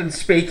captain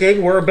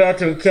speaking. We're about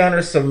to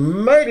encounter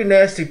some mighty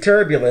nasty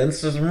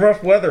turbulence. There's some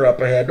rough weather up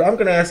ahead. I'm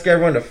going to ask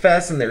everyone to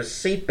fasten their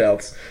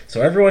seatbelts.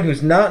 So everyone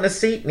who's not in a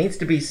seat needs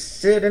to be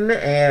sitting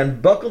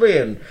and buckled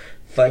in.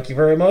 Thank you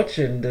very much,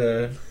 and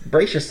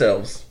brace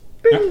yourselves.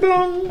 Bing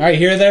bong. All right,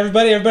 here's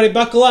everybody. Everybody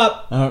buckle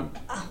up. Oh,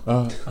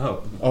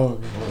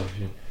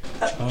 shit.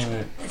 All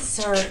right.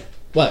 Sir,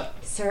 What?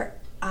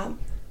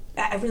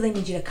 I really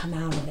need you to come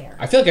out of there.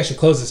 I feel like I should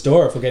close this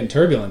door if we're getting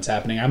turbulence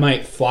happening. I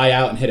might fly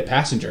out and hit a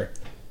passenger.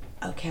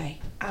 Okay.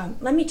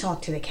 Let me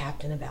talk to the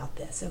captain about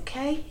this,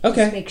 okay?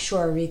 Okay. Just make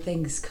sure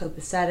everything's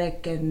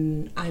copacetic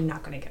and I'm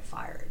not going to get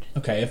fired.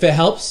 Okay, if it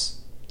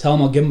helps, tell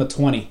him I'll give him a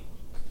 20.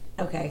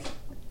 Okay.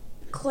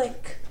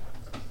 Click.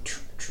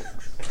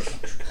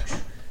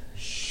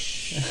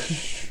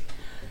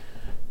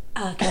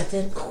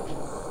 Captain.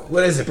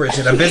 What is it,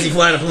 Bridget? I'm busy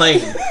flying a plane.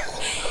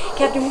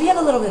 Captain, we have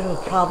a little bit of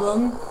a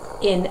problem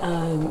in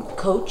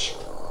coach,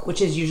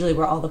 which is usually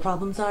where all the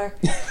problems are.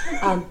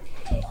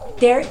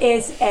 There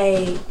is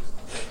a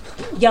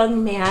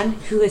young man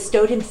who has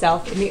stowed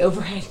himself in the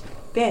overhead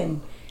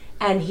bin,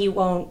 and he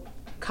won't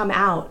come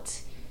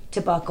out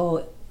to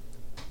buckle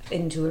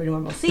into a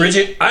normal seat.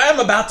 Bridget, I am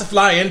about to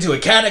fly into a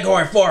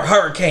Category 4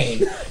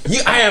 hurricane.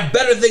 I have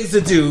better things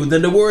to do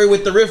than to worry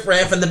with the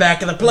riffraff in the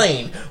back of the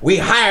plane. We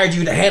hired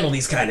you to handle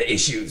these kind of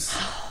issues.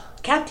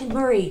 Captain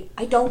Murray,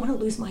 I don't want to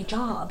lose my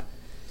job.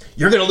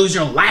 You're going to lose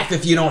your life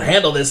if you don't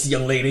handle this,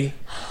 young lady.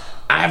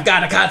 I've got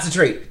to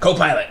concentrate.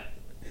 Co-pilot,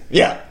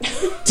 Yeah.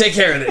 take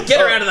care of it.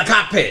 Get her out of the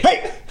cockpit.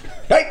 Hey!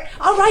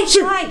 All right,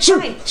 Shoot! fine.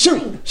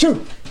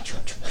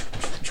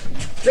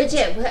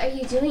 Bridget, what are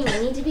you doing? You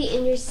need to be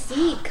in your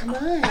seat. Come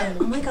on.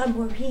 Oh my God,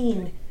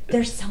 Maureen.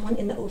 There's someone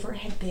in the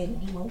overhead bin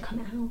and he won't come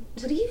out.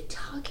 What are you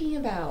talking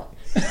about?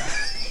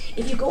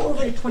 If you go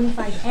over to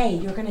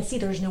 25A, you're going to see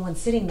there's no one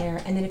sitting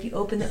there. And then if you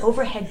open the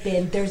overhead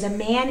bin, there's a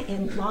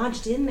man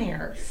lodged in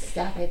there.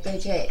 Stop it,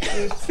 Bridget.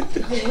 You're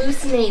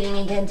hallucinating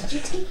again. Did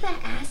you take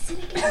that acid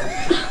again?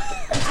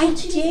 I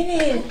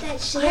didn't. Cut that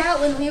shit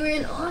out when we were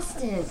in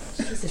Austin.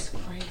 Jesus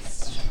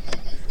Christ.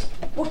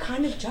 What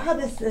kind of job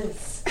is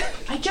this?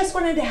 I just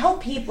wanted to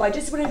help people. I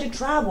just wanted to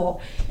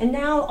travel. And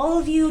now all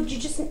of you,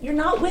 you're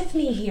not with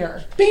me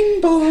here.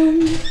 Bing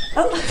bong.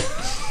 Oh.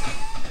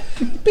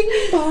 Bing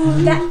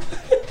bong.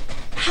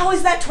 How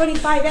is that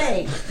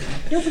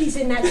 25A? Nobody's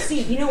in that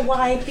seat. You know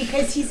why?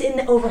 Because he's in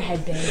the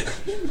overhead bin.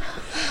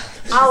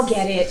 I'll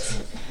get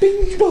it.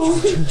 Bing bong.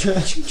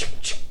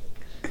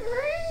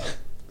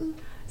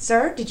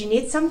 Sir, did you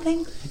need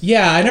something?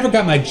 Yeah, I never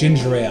got my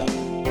ginger ale.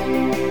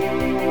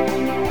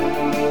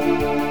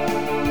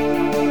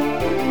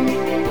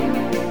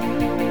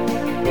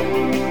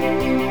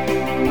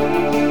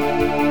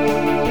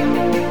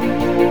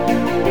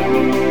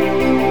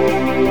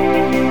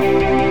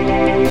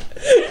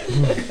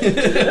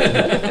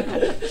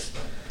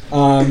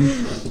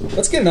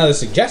 Let's get another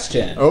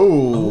suggestion.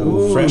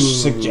 Oh, fresh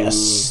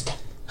suggest.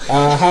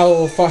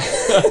 How far?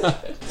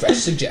 Fresh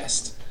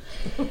suggest.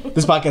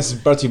 This podcast is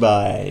brought to you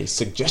by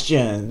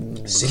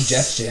Suggestions.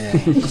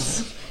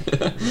 Suggestions.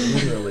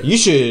 You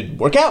should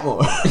work out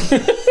more.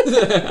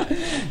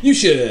 You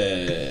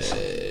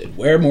should should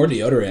wear more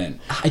deodorant.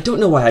 I don't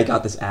know why I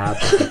got this app.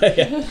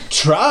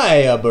 Try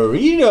a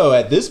burrito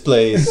at this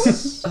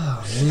place.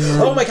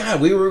 Oh my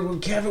god,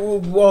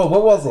 Kevin, whoa,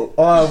 what was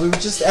it? We were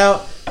just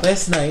out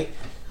last night,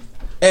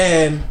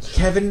 and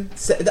Kevin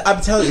said,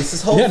 I'm telling you, it's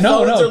this whole phones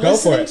are go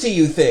for listening it. to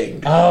you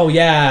thing. Oh,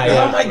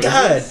 yeah. Oh my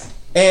god.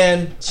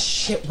 And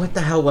shit, what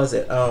the hell was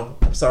it? Oh,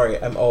 I'm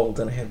sorry, I'm old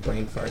and I have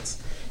brain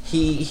farts.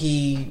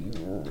 He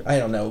I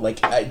don't know, like,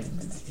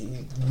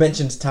 he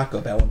mentioned Taco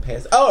Bell and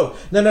passed. Oh,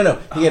 no.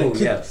 We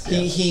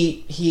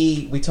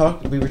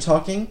were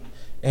talking,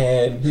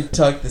 and he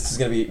talked, this is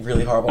going to be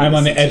really horrible. I'm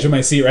on the edge of my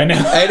seat right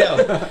now. I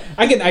know.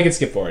 I can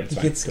skip forward. It's He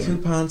fine. gets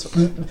coupons.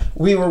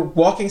 We were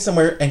walking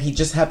somewhere, and he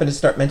just happened to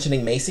start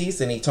mentioning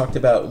Macy's, and he talked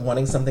about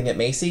wanting something at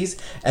Macy's,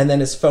 and then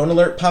his phone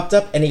alert popped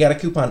up, and he got a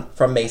coupon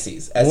from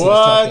Macy's as he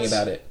was talking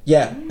about it.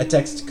 Yeah, a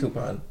text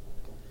coupon.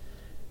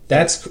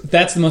 That's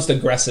the most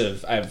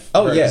aggressive I've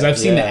Oh, heard, yeah. because I've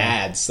seen the Yeah.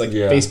 ads, like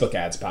Yeah. Facebook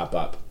ads pop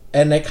up.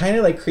 And it kind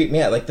of, like, creeped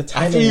me out. Like, the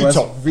timing you was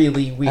talk-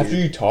 really weird. After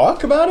you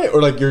talk about it,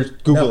 or like you're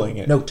Googling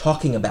it? No,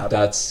 talking about it.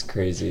 That's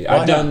crazy. Why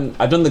I've done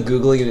the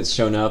Googling and it's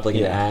shown up like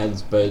in Yeah.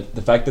 ads, but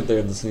the fact that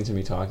they're listening to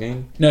me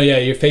talking. No, yeah,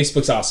 your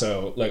Facebook's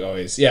also like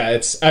always. Yeah,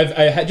 it's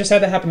I just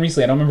had that happen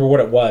recently. I don't remember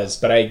what it was,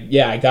 but I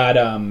got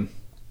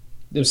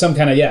it was some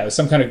kind of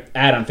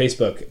ad on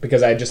Facebook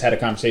because I just had a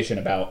conversation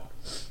about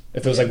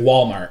if it was like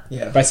Walmart.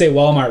 Yeah. If I say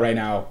Walmart right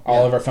now,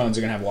 all of our phones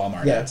are gonna have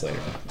Walmart Yeah. ads later.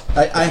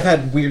 I've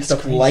had weird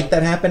stuff like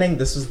that happening.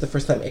 This was the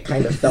first time it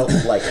kind of felt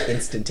like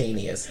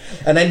instantaneous.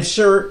 And I'm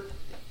sure,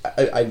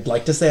 I'd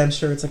like to say I'm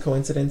sure it's a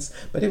coincidence,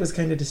 but it was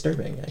kind of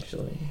disturbing,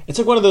 actually. It's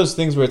like one of those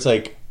things where it's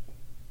like,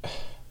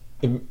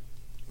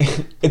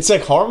 it's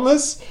like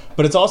harmless,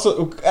 but it's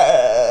also.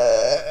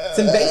 It's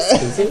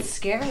invasive. It's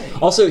scary.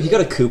 Also, he got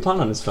a coupon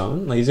on his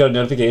phone. Like he's got a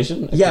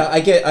notification. Yeah, I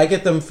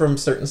get them from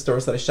certain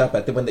stores that I shop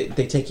at. When they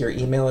take your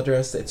email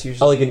address, it's Oh,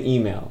 usually... like an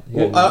email.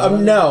 You got an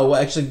email? No,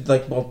 actually,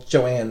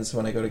 Joann's,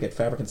 when I go to get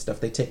fabric and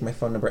stuff, they take my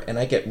phone number, and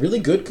I get really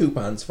good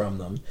coupons from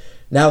them.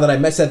 Now that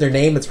I said their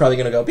name, it's probably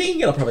going to go, bing,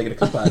 and I'll probably get a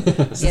coupon.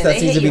 Since Yeah, that they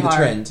seems hit to be you the hard.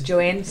 trend.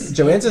 Joann's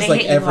Joann's is they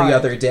like hit you every hard.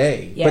 other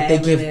day. Yeah, but they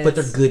it give, really but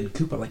they're is. good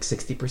coupon, like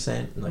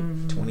 60%,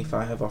 like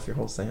 25 off your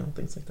whole sale,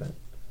 things like that.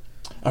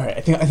 All right,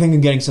 I think I'm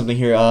getting something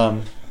here.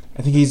 I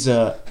think he's.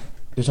 They're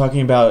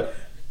talking about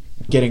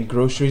getting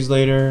groceries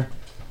later.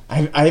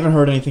 I haven't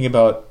heard anything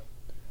about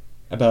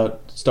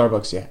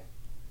Starbucks yet.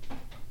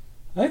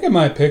 I think I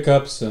might pick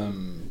up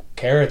some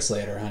carrots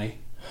later, honey.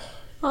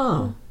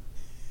 Oh.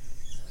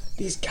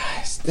 These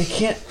guys, they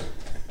can't.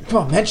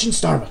 Come on, mention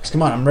Starbucks.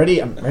 Come on, I'm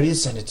ready. I'm ready to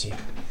send it to you.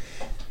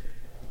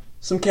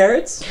 Some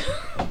carrots?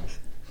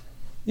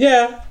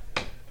 Yeah.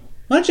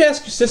 Why don't you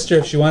ask your sister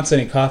if she wants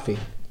any coffee?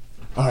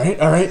 All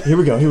right. Here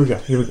we go.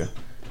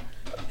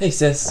 Hey,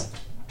 sis.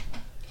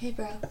 Hey,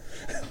 bro.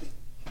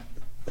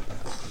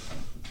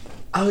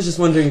 I was just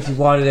wondering if you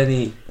wanted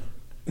any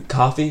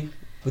coffee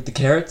with the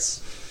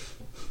carrots.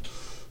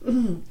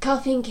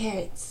 Coffee and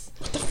carrots.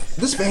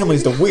 This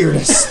family's the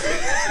weirdest.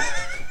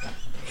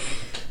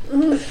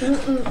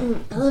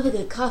 I love a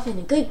good coffee and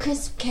a good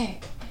crisp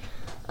carrot.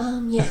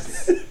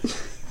 Yes.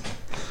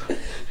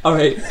 All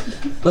right,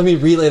 let me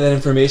relay that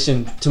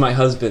information to my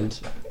husband.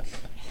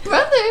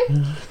 Brother!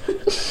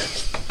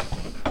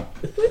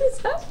 What is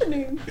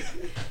happening?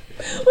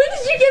 When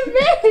did you get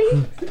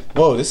married?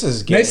 Whoa, this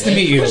is getting Nice to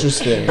meet you.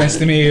 Interesting. Nice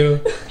to meet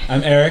you.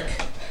 I'm Eric.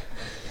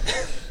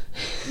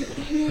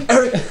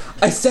 Eric,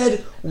 I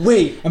said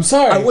wait. I'm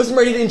sorry. I wasn't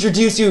ready to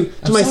introduce you to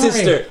I'm my sorry.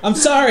 sister. I'm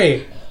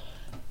sorry.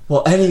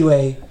 Well,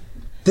 anyway,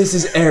 this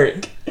is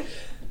Eric.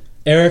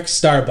 Eric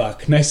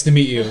Starbuck. Nice to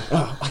meet you.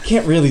 Oh, I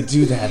can't really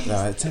do that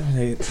though. It's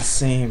the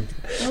same.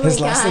 Oh His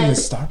my last God. name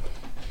is Starbuck.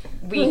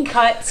 We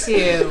cut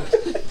to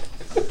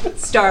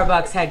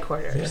Starbucks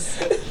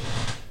headquarters.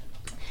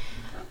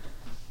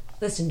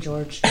 Listen,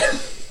 George.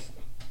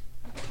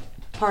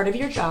 Part of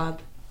your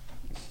job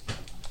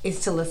is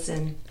to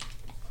listen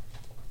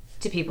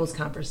to people's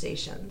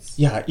conversations.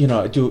 Yeah,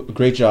 I do a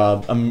great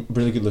job. I'm a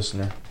really good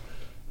listener.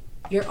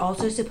 You're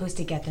also supposed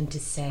to get them to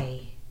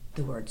say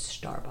the word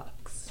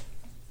Starbucks.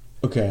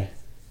 Okay.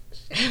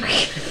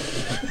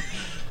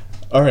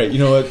 All right, you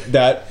know what?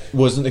 That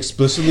wasn't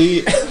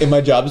explicitly in my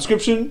job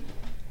description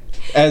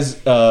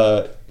as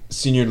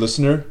senior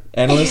listener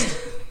analyst.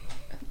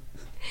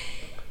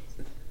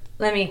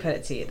 Let me put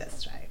it to you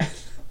this way.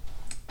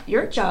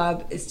 Your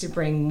job is to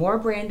bring more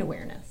brand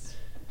awareness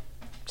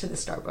to the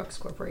Starbucks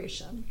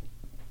Corporation.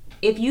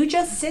 If you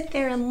just sit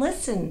there and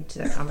listen to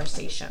the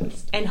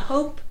conversations and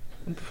hope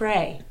and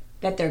pray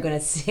that they're going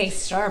to say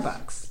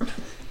Starbucks,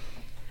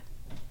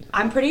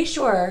 I'm pretty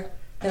sure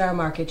that our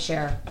market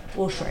share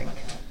will shrink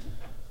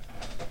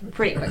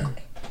pretty quickly.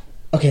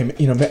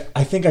 Okay,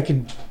 I think I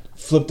can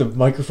flip the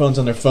microphones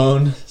on their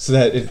phone so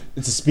that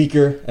it's a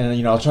speaker,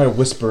 and I'll try to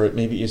whisper it,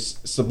 maybe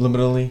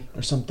subliminally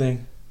or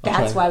something.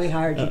 That's why we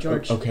hired you,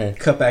 George. Okay.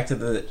 Cut back to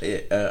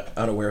the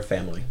unaware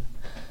family.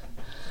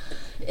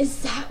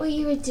 Is that what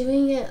you were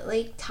doing at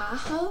Lake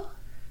Tahoe?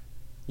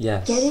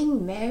 Yes.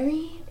 Getting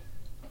married?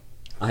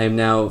 I am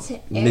now To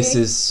Eric?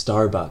 Mrs.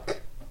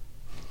 Starbuck.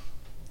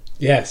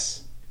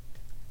 Yes.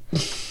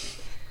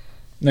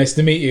 Nice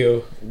to meet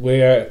you.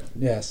 We're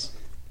yes.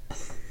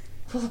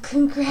 Well,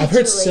 congratulations. I've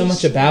heard so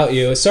much about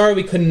you. Sorry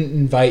we couldn't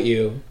invite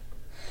you.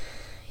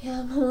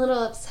 Yeah, I'm a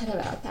little upset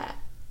about that.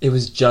 It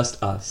was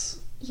just us.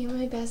 You're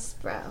my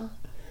best bro.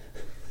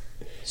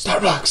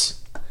 Starbucks.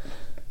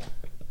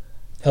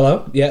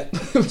 Hello? Yeah.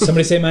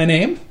 Somebody say my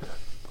name?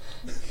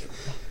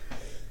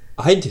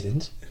 I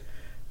didn't.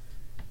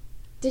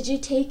 Did you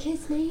take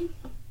his name?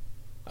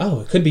 Oh,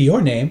 it could be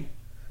your name.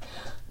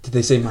 Did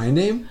they say my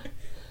name?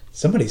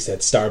 Somebody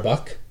said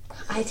Starbuck.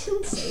 I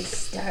didn't say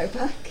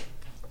Starbuck.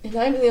 And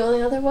I'm the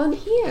only other one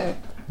here.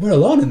 We're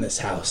alone in this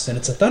house, and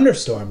it's a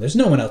thunderstorm. There's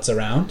no one else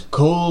around.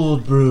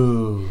 Cold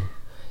brew.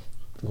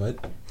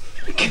 What?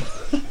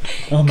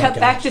 Oh my Cut god.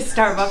 back to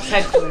Starbucks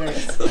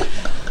headquarters.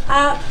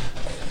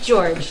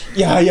 George,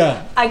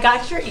 Yeah. I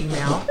got your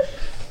email.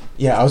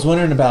 Yeah, I was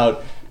wondering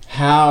about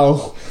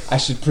how I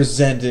should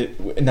present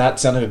it, not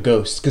sound like a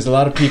ghost, because a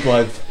lot of people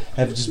have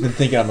just been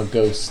thinking I'm a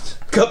ghost.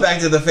 Go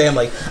back to the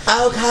family.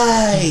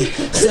 Okay,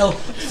 so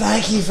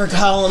thank you for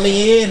calling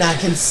me in. I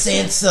can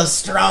sense a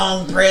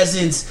strong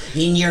presence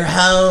in your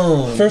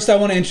home. First, I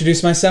want to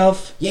introduce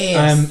myself.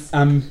 Yes.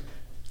 I'm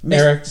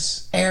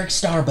Eric's. Eric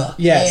Starbuck.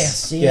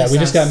 Yes. Yes. Yeah, we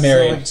just got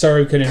married.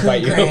 Sorry we couldn't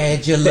invite you.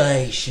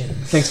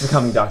 Congratulations. Thanks for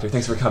coming, Doctor.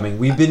 Thanks for coming.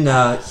 We've been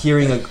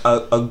hearing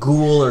a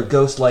ghoul or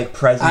ghost-like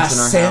presence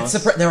in our house.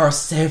 There are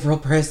several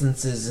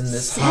presences in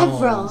this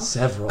home.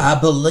 Several. I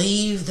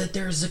believe that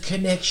there's a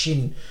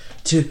connection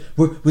to...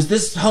 Was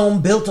this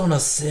home built on a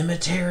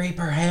cemetery,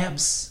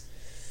 perhaps?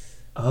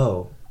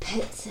 Oh.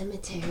 Pet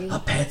cemetery. A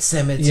pet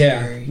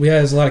cemetery. Yeah,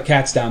 there's a lot of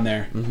cats down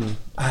there.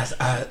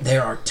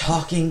 There are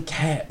talking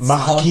cats.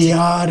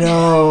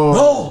 Macchiato.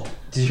 Oh!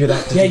 Did you hear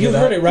that? Yeah, you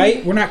heard it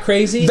right. We're not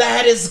crazy.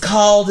 That is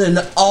called an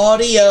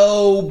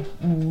audio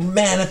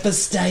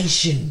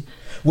manifestation.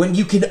 When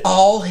you can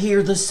all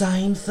hear the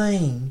same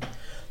thing,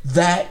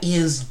 that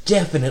is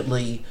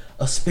definitely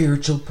a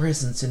spiritual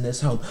presence in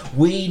this home.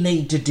 We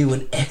need to do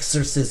an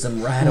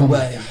exorcism right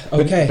away.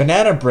 Okay.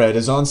 Banana bread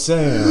is on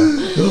sale.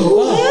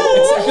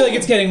 I feel like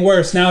it's getting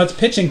worse. Now it's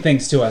pitching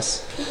things to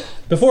us.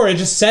 Before it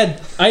just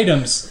said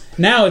items.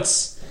 Now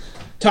it's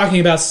talking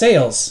about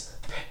sales.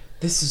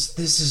 This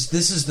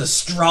is the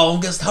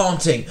strongest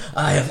haunting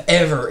I have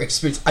ever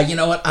experienced. You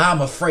know what? I'm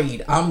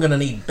afraid I'm gonna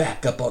need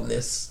backup on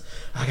this.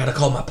 I gotta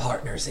call my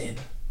partners in.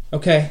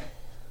 Okay.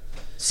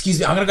 Excuse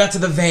me, I'm gonna go out to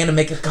the van and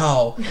make a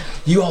call.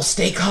 You all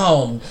stay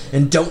calm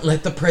and don't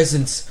let the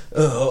presence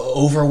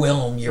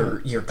overwhelm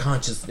your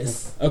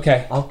consciousness.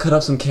 Okay. I'll cut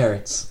up some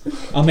carrots.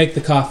 I'll make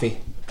the coffee.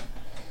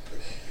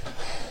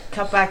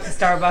 Cut back to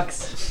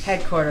Starbucks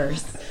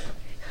headquarters.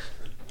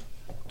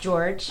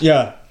 George.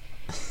 Yeah.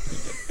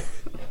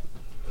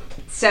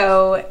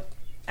 So,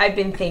 I've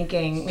been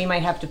thinking we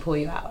might have to pull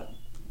you out.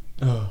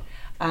 Oh,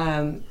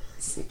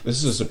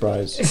 this is a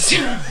surprise.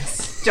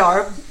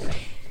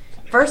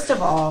 First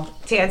of all,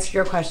 to answer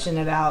your question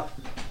about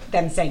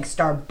them saying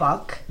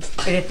Starbuck,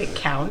 and if it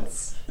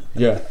counts,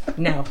 Yeah.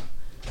 no.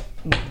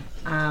 We're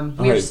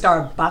Alright.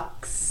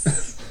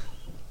 Starbucks,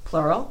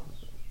 plural.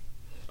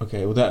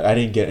 Okay, well, I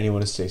didn't get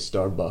anyone to say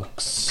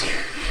Starbucks.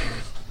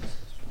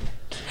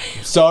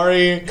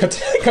 Sorry. Cut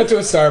to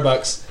a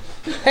Starbucks.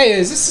 Hey,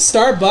 is this a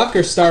Starbuck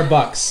or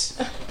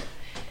Starbucks?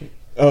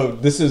 Oh,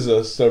 this is a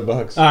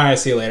Starbucks. All right,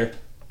 see you later.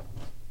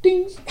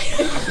 Ding.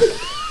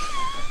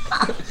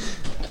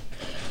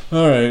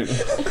 All right.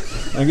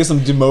 I guess I'm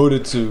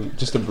demoted to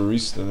just a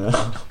barista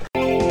now.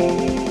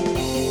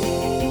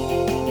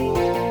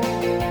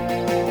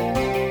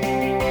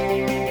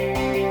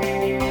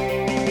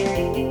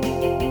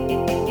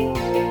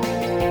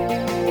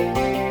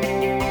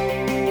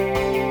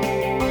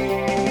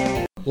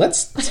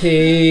 Let's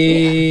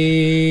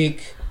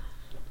take...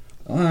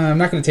 I'm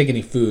not going to take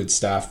any food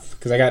stuff,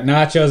 because I got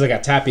nachos, I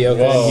got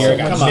tapioca in here, I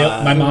got come milk.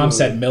 on. My mom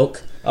said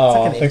milk.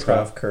 Oh, Like an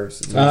improv curse.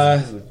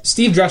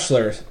 Steve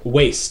Dreschler,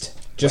 waste.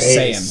 Just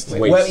Waste.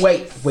 saying. Wait.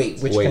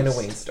 Which kind of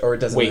waste? Or it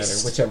doesn't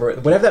Waste. matter.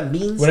 Whatever that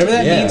means. Whatever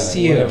that Yeah, means to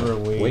you. Whatever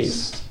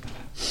waste.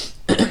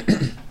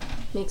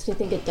 Makes me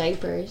think of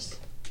diapers.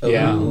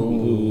 Yeah.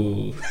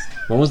 Ooh.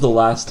 When was the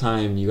last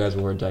time you guys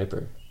wore a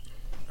diaper?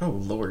 Oh,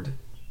 Lord.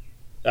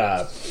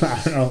 I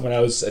don't know, when I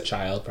was a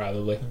child,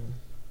 probably.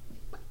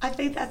 I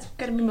think that's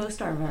going to be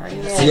most of our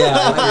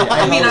Yeah,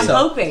 I mean, I'm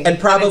hoping. And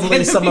probably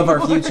It's some gonna of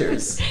our be more.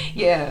 futures.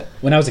 Yeah.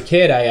 When I was a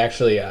kid, I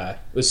actually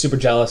was super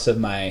jealous of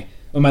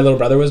when my little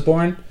brother was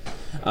born.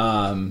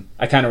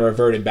 I kind of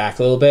reverted back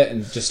a little bit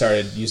and just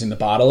started using the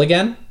bottle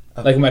again.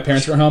 Like when my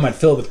parents were home, I'd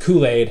fill it with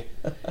Kool-Aid.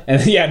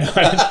 And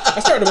I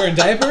started wearing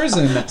diapers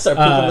and... Start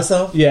pooping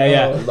myself?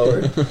 Yeah. Oh,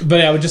 Lord.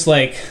 But I would just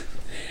I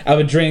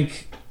would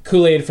drink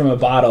Kool-Aid from a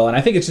bottle. And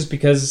I think it's just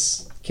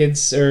because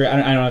kids I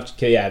don't have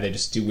to... Yeah, they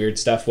just do weird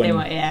stuff when...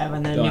 When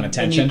they the want new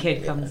attention.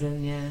 kid comes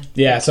in, yeah.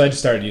 Yeah, so I just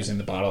started using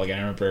the bottle again.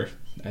 I remember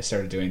I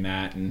started doing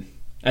that, and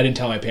I didn't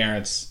tell my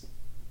parents.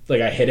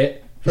 I hid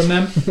it from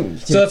them.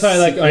 So that's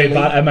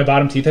why my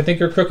bottom teeth, I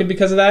think, are crooked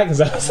because of that. Because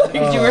I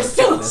was You were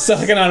still...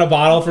 sucking on a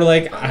bottle for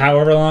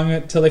however long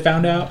until they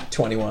found out.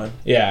 21.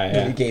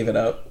 Yeah. You gave it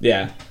up.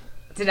 Yeah.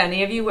 Did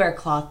any of you wear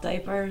cloth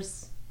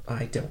diapers?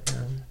 I don't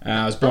know.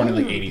 I was born in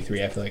like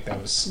 '83. I feel like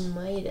that was.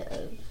 Might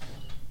have.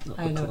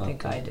 I don't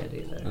think I did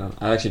either.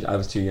 I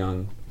was too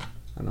young.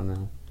 I don't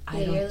know.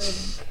 I You're don't.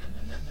 like,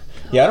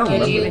 Yeah, I don't Did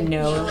remember. you even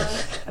know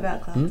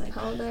about clouds?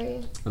 how old are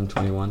you? I'm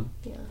 21.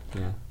 Yeah.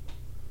 Yeah.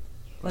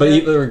 But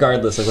even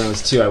regardless, like when I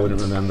was 2, I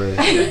wouldn't remember.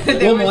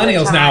 Well,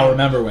 millennials now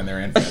remember when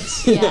they're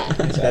infants. Yeah.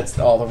 That's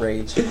all the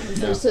rage.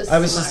 They're so I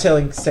was just smart.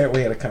 telling Sarah,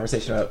 we had a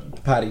conversation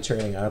about potty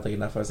training, oddly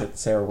enough. I was at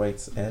Sarah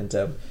Waite's, and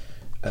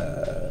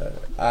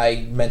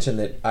I mentioned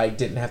that I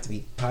didn't have to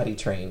be potty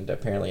trained.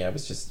 Apparently, I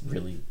was just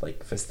really,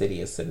 like,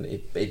 fastidious, and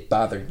it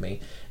bothered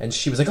me. And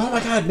she was like, oh my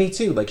god, me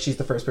too. Like, she's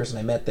the first person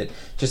I met that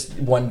just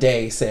one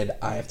day said,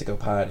 I have to go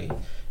potty.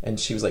 And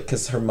she was like,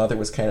 because her mother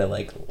was kind of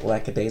like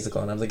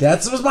lackadaisical, and I was like,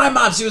 that was my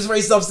mom. She was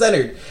very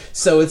self-centered.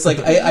 So it's like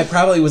I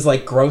probably was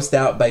like grossed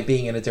out by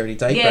being in a dirty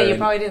diaper. Yeah, you and,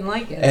 probably didn't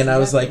like it. and I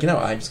was like,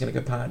 I'm just gonna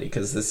go potty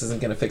because this isn't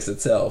gonna fix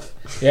itself.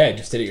 Yeah, you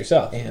just did it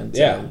yourself. And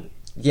yeah.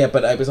 yeah,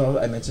 but I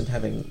mentioned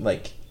having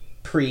like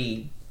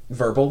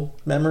pre-verbal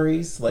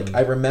memories. Like I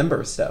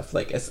remember stuff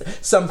like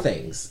some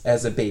things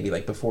as a baby,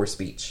 like before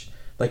speech.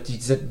 Like,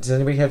 does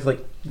anybody have like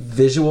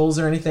visuals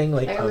or anything?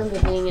 Like, I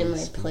remember being in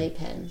my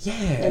playpen. Yeah.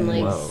 And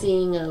like Whoa.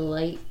 seeing a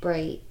light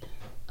bright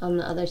on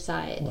the other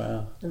side.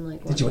 Wow. And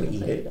like Did you want to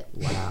wanting eat play it?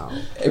 with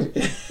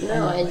Wow.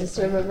 No, I just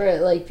remember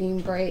it like being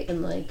bright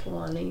and like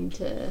wanting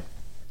to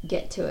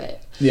get to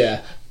it.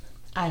 Yeah.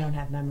 I don't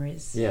have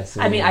memories. Yes.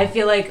 I mean, I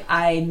feel like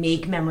I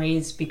make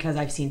memories because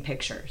I've seen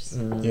pictures.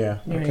 Yeah. You know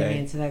what I mean?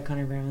 Okay. So that kind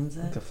of ruins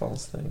Like it. a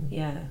false thing.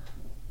 Yeah.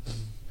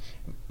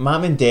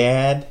 Mom and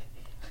Dad,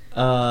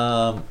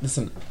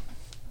 listen,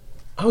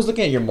 I was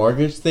looking at your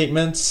mortgage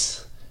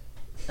statements,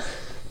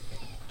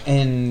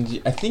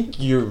 and I think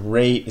your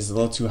rate is a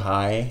little too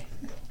high.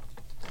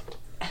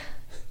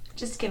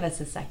 Just give us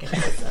a second.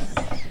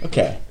 Elsa.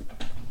 Okay.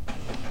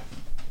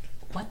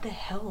 What the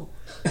hell?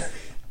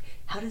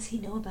 How does he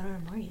know about our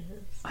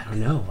mortgages? I don't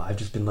know. I've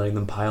just been letting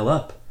them pile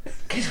up.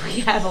 Because we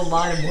have a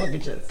lot of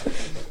mortgages.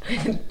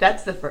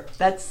 That's the first.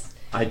 That's.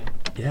 I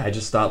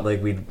just thought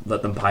like we'd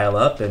let them pile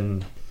up,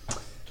 and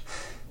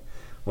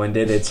one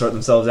day they'd sort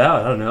themselves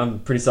out. I don't know. I'm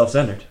pretty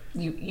self-centered.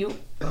 You.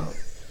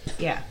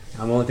 Yeah.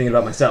 I'm only thinking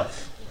about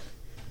myself.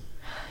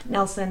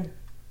 Nelson,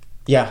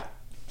 Yeah.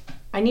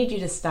 I need you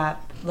to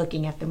stop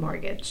looking at the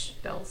mortgage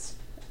bills.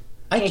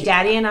 I Okay, can't-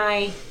 Daddy and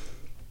I.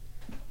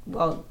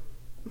 Well,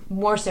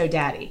 more so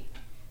Daddy,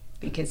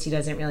 because he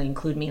doesn't really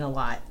include me in a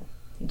lot.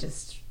 He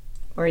just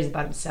worries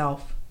about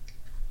himself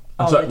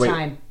I'm all sorry, the wait.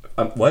 time.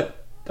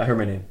 What? I heard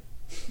my name.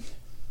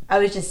 I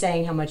was just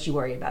saying how much you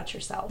worry about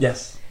yourself.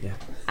 Yes. Yeah.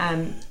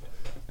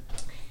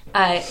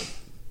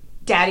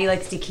 Daddy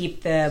likes to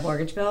keep the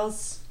mortgage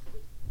bills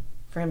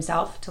for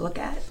himself to look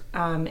at,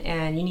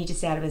 and you need to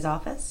stay out of his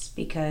office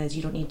because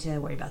you don't need to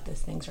worry about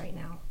those things right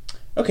now.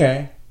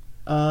 Okay.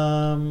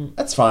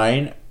 That's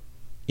fine.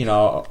 You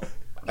know,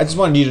 I just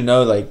wanted you to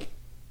know, like,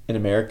 in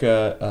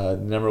America, the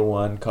number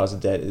one cause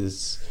of debt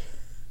is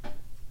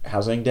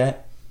housing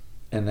debt,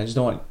 and I just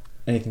don't want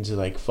anything to,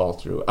 like, fall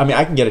through. I mean,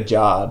 I can get a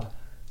job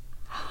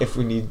if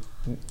we need...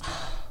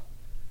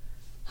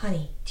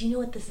 Honey, do you know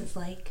what this is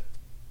like?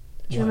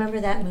 Do you remember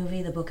that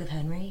movie, The Book of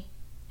Henry?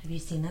 Have you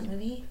seen that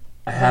movie?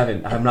 I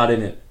haven't. I'm not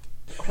in it.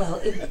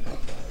 Well,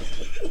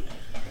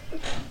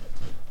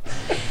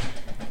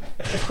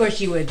 of course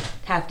you would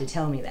have to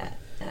tell me that.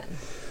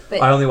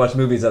 But I only watch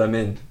movies that I'm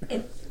in.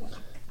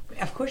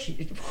 of course you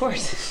did. Of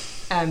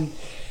course.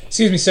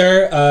 Excuse me,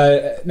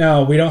 sir.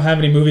 No, we don't have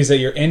any movies that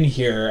you're in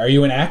here. Are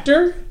you an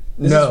actor?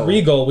 This No. is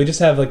Regal. We just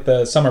have like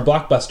the summer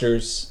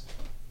blockbusters.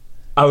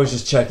 I was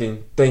just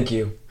checking. Thank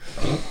you.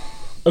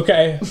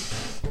 Okay.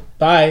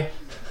 Bye.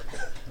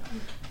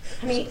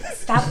 Honey,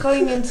 stop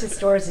going into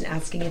stores and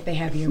asking if they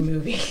have your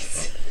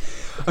movies.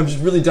 I'm just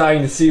really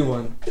dying to see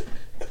one.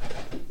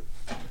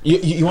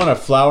 You want a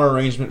flower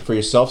arrangement for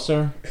yourself,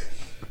 sir?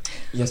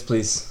 Yes,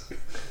 please.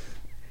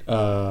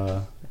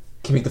 No,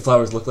 Can you make the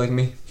flowers look like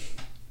me?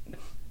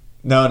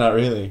 not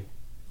really.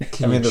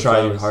 Can I mean, you the try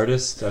your flowers.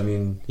 hardest? I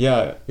mean,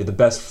 Yeah, you're the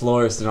best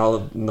florist in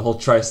the whole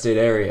tri-state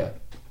area.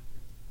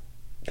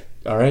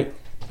 all right.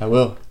 I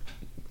will.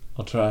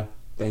 I'll try.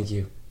 Thank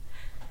you.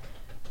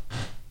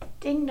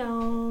 Ding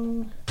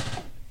dong.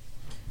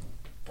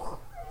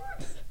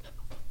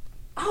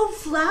 Oh,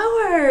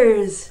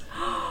 flowers!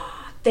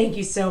 Thank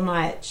you so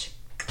much.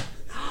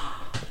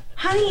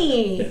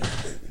 Honey!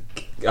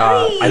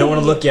 I don't want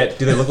to look yet.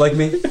 Do they look like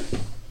me?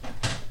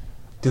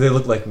 Do they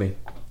look like me?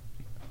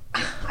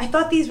 I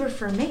thought these were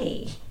for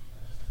me.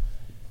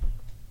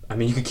 I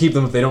mean, you could keep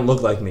them if they don't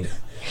look like me.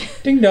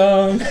 Ding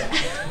dong.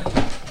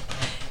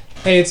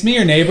 Hey, it's me,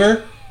 your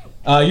neighbor.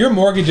 Your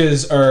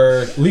mortgages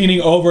are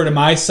leaning over to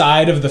my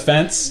side of the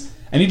fence.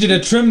 I need you to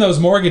trim those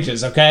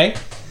mortgages, okay?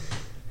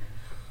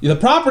 The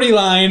property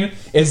line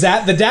is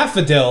at the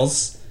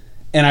daffodils,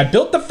 and I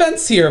built the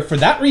fence here for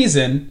that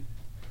reason.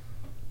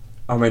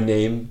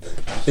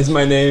 Is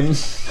my name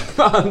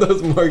on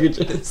those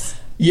mortgages?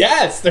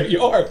 Yes, they're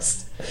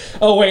yours.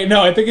 Oh, wait,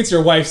 no, I think it's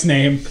your wife's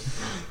name.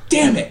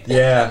 Damn it.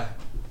 Yeah.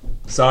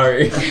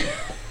 Sorry.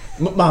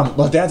 Mom,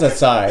 well, Dad's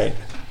outside.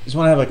 Just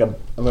want to have like a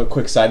little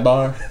quick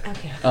sidebar.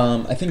 Okay.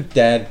 I think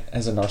Dad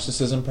has a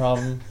narcissism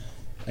problem.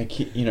 Like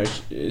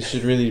it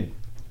should really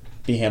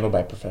be handled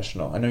by a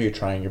professional. I know you're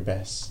trying your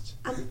best.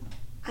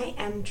 I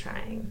am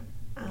trying.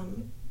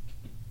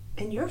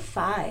 And you're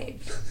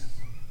 5.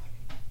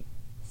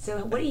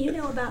 So what do you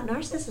know about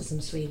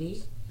narcissism,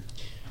 sweetie?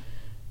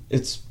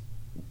 It's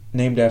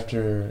named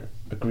after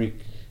a Greek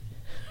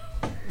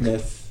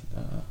myth,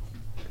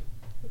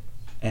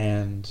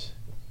 and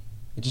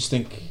I just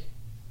think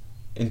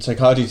in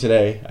Psychology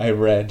Today I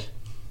read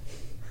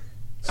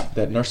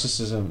that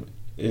narcissism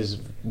is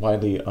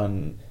widely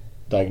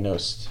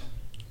undiagnosed.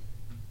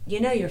 You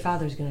know your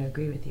father's going to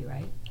agree with you,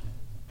 right?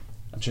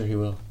 I'm sure he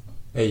will.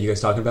 Hey, you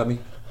guys talking about me?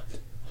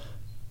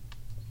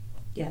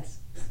 Yes.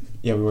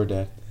 Yeah, we were,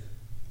 Dad.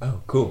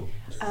 Oh, cool.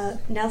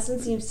 Nelson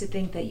seems to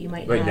think that you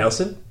might Wait, have...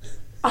 Nelson?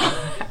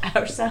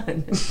 Our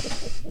son.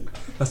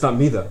 That's not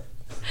me, though.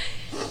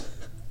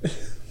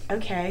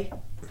 Okay.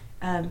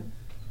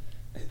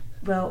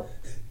 Well,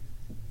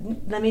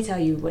 let me tell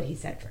you what he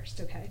said first,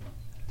 okay?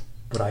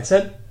 What I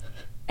said?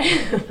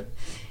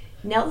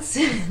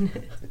 Nelson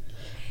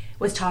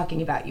was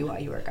talking about you while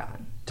you were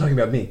gone. Talking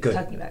about me. Good.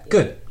 Talking about you.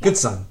 Good. Yeah. Good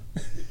son.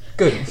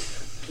 Good.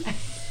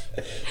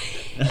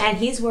 And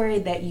he's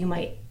worried that you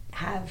might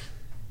have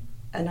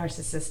a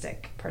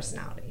narcissistic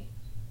personality.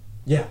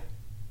 Yeah.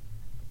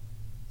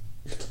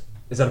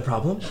 Is that a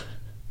problem?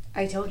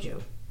 I told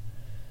you.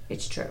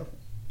 It's true.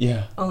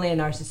 Yeah. Only a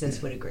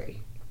narcissist would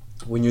agree.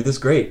 When you're this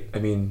great, I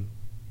mean,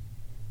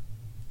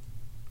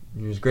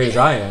 you're as great as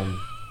I am.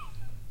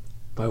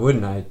 Why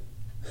wouldn't I?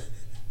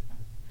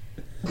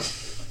 You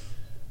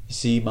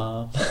see,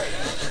 Mom?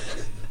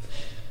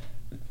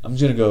 I'm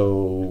just gonna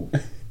go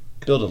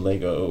build a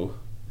Lego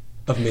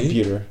Of me?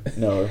 computer.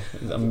 No,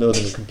 I'm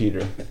building a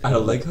computer. Out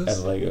of Legos? Out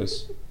of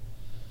Legos.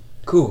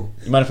 Cool.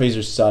 You mind if I use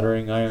your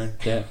soldering iron,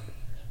 Dad?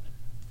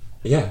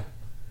 Yeah.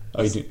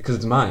 Oh, you do? Because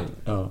it's mine.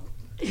 Oh.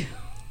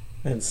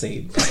 And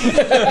seed.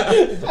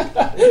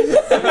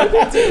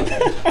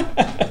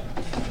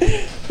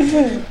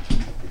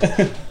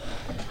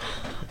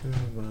 Oh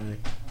my.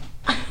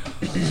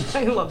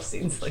 I love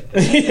scenes like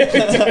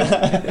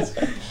this.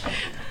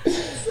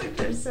 It's like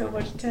there's so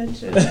much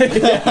tension. Just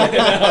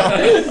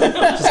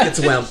gets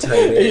wound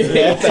tighter.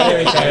 Yeah,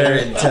 Tighter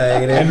and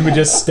tighter. And we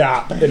just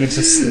stop, and it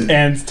just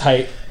ends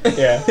tight.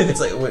 Yeah. It's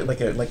like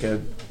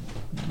a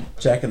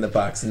Jack in the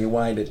Box, and you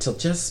wind it till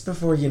just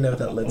before you know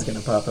that lid's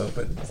gonna pop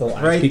open. The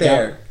last Right peek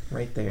there.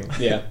 Right there.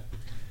 Yeah.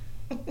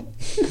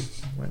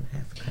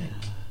 1/2 crank.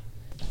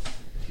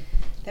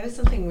 There was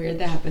something weird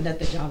that happened at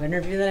the job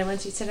interview that I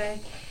went to today.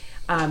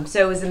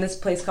 So it was in this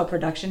place called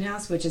Production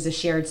House, which is a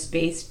shared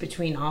space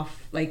between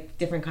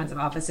different kinds of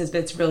offices,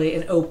 but it's really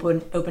an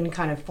open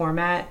kind of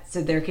format.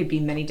 So there could be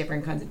many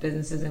different kinds of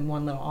businesses in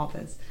one little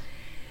office.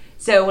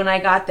 So when I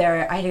got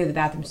there, I had to go to the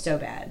bathroom so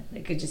bad.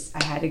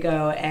 I had to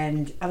go,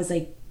 and I was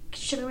like,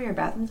 "Could you show me where your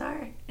bathrooms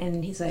are?"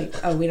 And he's like,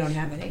 "Oh, we don't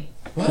have any."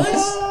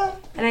 What?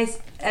 And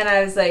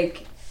I was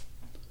like,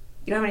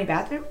 "You don't have any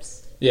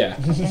bathrooms?" Yeah.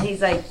 And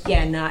he's like,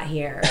 "Yeah, not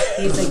here."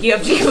 He's like, "You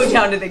have to go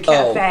down to the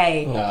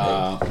cafe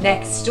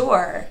next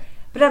door."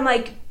 But I'm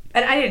like,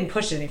 and I didn't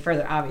push it any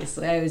further,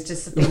 obviously. I was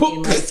just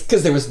thinking, like,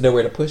 Because there was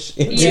nowhere to push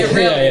into. yeah,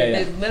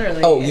 really, yeah.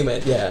 literally. Oh, you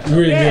meant, yeah. We're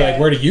gonna be Yeah. like,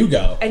 where do you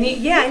go? And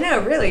I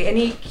know, really. And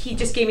he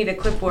just gave me the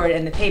clipboard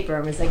and the paper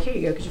and was like, "Here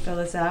you go. Could you fill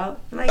this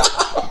out?" I'm like,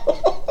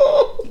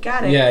 "You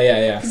got it."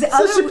 Yeah. 'Cause the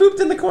So she other- pooped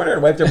in the corner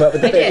and wiped her butt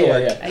with the I did.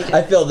 paperwork. Yeah, I did.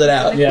 I filled it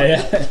out.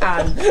 Yeah.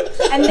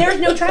 and there's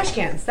no trash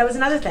cans. That was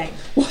another thing.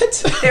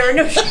 What? There were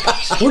no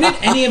trash cans. Where did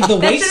any of the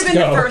That waste should have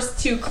been go? the first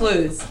 2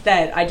 clues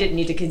that I didn't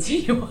need to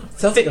continue on.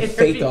 Sounds like a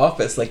fake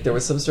office. Like there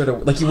was some sort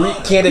of you were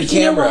candid You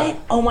know camera. what?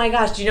 Oh my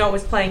gosh! Do you know what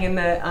was playing in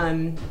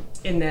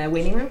the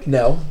waiting room?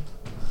 No.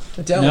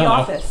 Don't. The No.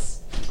 Office.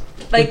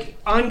 Like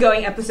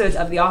ongoing episodes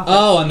of The Office.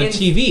 Oh, on the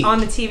TV. On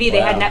the TV, they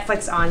had Wow.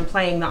 Netflix on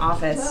playing The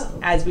Office Wow.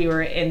 as we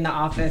were in the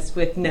office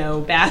with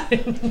no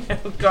no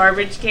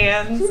garbage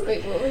cans.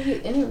 Wait, what were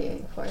you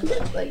interviewing for?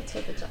 What,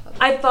 type of job?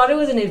 I thought it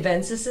was an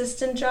events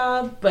assistant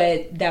job,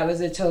 but that was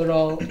a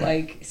total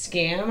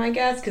scam, I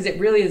guess, because it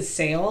really is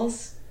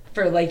sales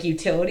for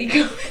utility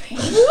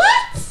companies.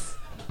 What?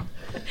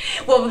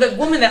 Well, the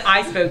woman that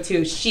I spoke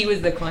to, she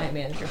was the client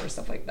manager for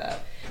stuff like that.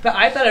 But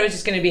I thought I was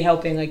just going to be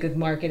helping with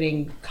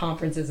marketing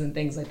conferences and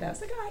things like that. I was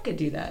like, I could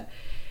do that.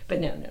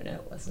 But no,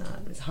 it was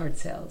not. It was hard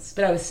sales.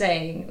 But I was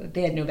saying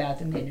they had no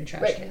bathroom, they had no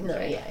trash Right. cans. No.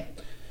 Right? Yeah.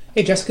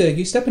 Hey, Jessica, can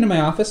you step into my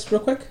office real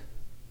quick?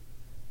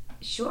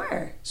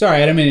 Sure. Sorry, I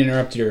didn't mean to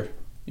interrupt you're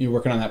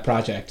working on that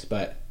project,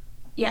 but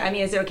Yeah, I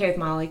mean, is it okay if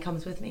Molly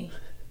comes with me?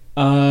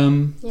 Yeah,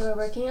 we're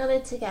working on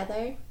it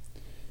together.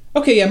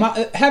 Okay,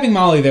 yeah, having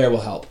Molly there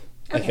will help.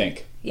 I Okay.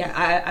 think.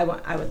 Yeah,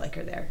 I would like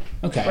her there.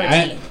 Okay, For a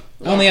I team.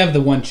 only have the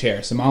one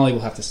chair, so Molly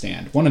will have to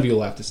stand. One of you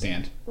will have to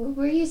stand.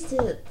 We're used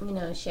to,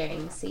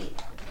 sharing a seat.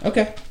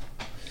 Okay.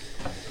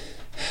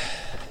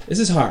 This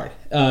is hard.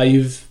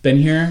 You've been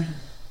here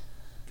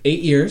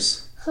 8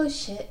 years. Oh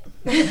shit.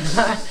 and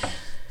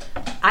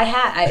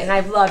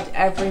I've loved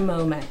every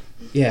moment.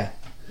 Yeah.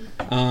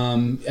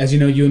 As you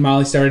know, you and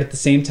Molly started at the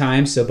same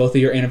time, so both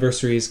of your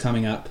anniversaries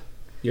coming up.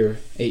 Your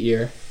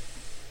 8-year.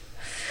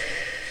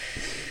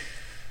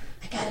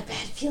 I got a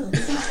bad feeling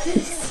about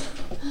this.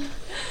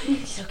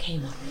 It's okay,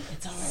 Molly.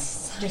 It's all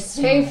right. Just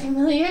very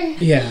familiar.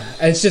 Yeah,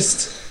 it's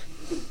just...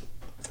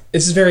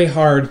 This is very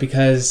hard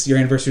because your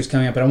anniversary is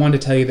coming up, but I wanted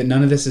to tell you that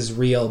none of this is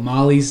real.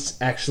 Molly's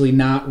actually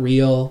not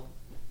real.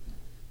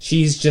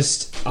 She's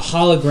just a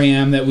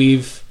hologram that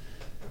we've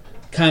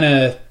kind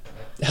of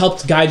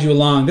helped guide you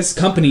along. This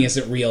company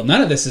isn't real.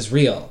 None of this is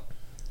real.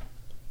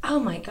 Oh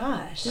my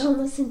gosh. Don't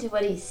listen to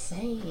what he's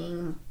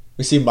saying.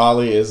 We see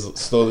Molly is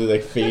slowly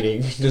like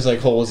fading. There's like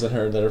holes in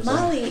her that are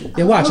Molly.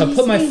 Yeah, watch. I'll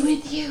put my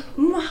with you.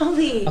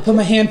 Molly. I'll put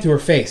my hand through her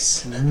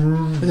face.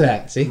 Look at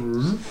that. See?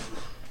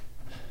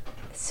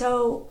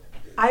 So,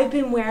 I've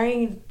been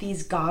wearing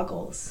these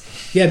goggles.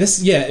 Yeah.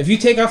 If you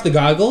take off the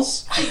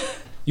goggles,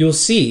 you'll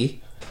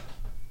see.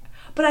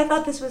 But I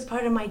thought this was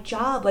part of my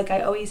job. Like, I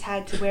always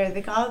had to wear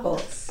the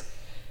goggles.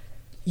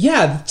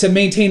 Yeah, to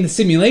maintain the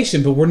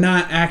simulation, but we're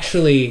not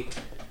actually...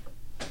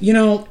 You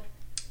know,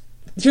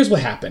 here's what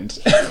happened.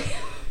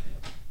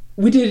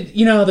 We did...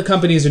 You know how the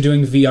companies are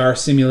doing VR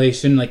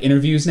simulation, like,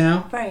 interviews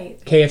now? Right.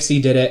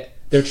 KFC did it.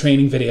 Their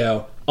training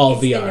video, all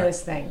It's VR. the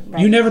nose thing,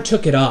 right? You never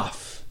took it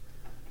off.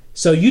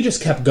 So you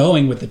just kept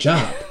going with the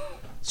job.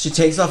 She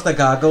takes off the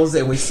goggles,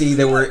 and we see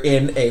that we're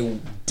in a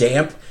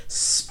damp,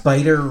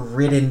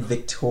 spider-ridden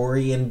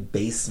Victorian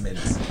basement.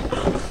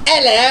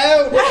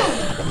 Hello.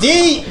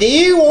 Do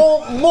you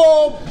want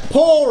more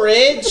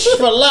porridge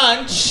for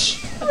lunch?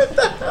 What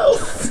the hell?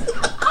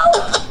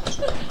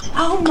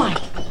 Oh my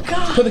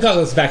god. Put the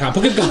goggles back on.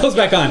 Put the goggles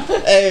back on.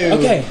 Oh.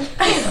 Okay.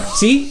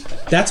 See?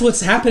 That's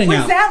what's happening Was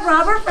now. that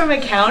Robert from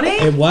accounting?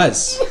 It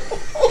was.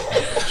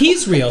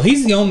 He's real.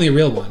 He's the only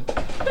real one.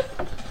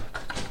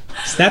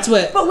 So that's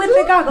what... But with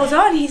the goggles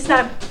on, he's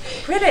not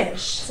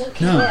British.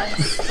 No.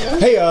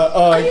 Hey,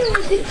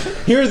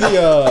 here are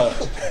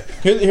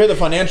the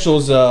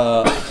financials.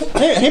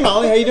 Hey,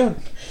 Molly, how you doing?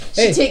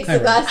 Hey, Takes hi,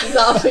 the Rob. glasses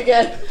off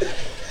again.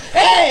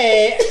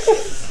 Hey,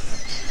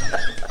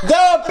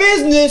 the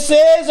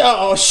businesses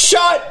are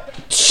shut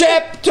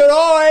ship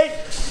tonight.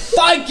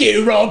 Thank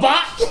you,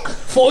 Robert,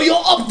 for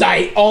your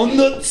update on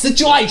the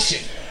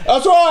situation.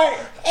 That's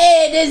right.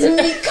 It is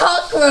me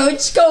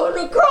cockroach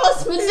going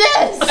across my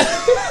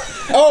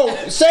desk. Oh,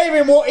 save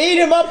him. We'll eat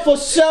him up for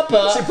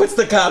supper. She puts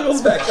the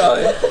goggles back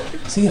on.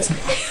 See,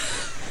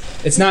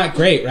 it's not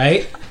great,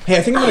 right? Hey,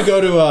 I think I'm gonna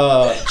go to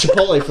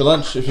Chipotle for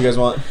lunch if you guys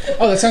want.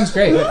 Oh, that sounds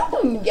great. Yum,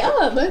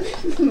 I'm in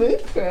the mood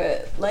for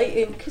a light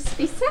and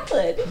crispy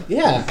salad.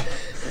 Yeah.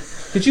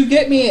 Could you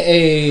get me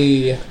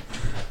a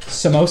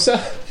samosa?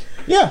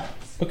 Yeah,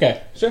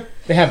 Okay. sure.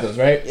 They have those,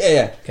 right?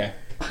 Yeah, Okay.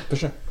 for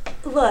sure.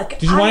 Look,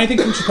 Did you want anything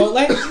from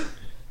Chipotle?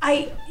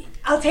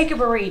 I'll take a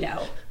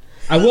burrito.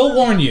 I will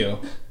warn you,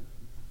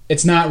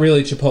 it's not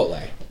really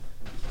Chipotle.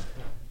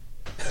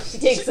 She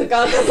takes the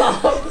goggles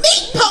off.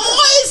 Meat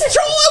pies!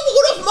 Try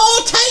one of my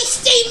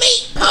tasty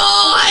meat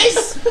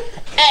pies!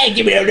 Hey,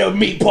 give me a little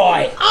meat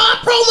pie. I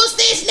promise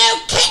there's no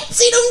cats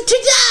in them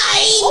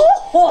today!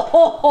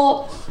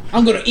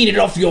 I'm gonna eat it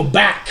off your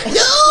back. No!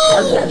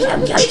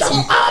 It's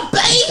I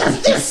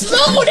bathed this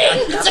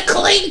morning! It's a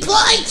clean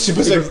plate! She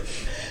puts the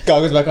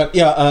goggles back on.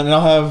 Yeah, and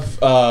I'll have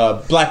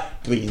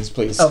black beans,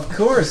 please. Of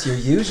course, your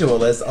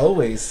usual, as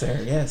always,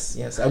 sir. Yes,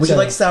 yes. Would you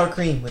like sour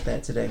cream with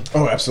that today?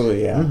 Oh,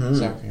 absolutely, yeah.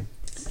 Sour cream.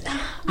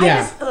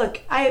 Yeah.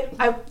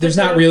 I There's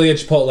not really a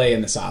Chipotle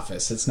in this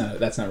office. That's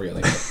not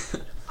really.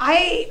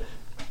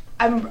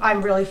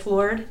 I'm really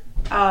floored.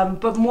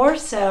 But more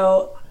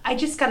so, I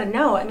just gotta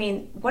know. I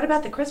mean, what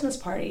about the Christmas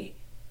party?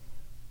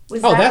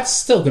 That's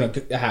still gonna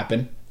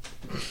happen.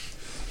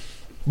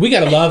 We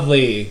got a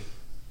lovely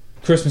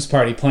Christmas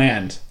party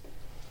planned.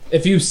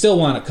 If you still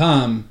want to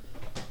come,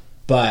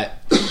 but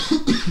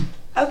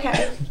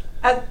okay.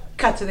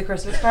 Cut to the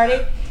Christmas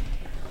party.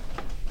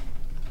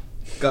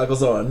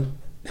 Goggles on.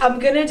 I'm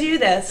gonna do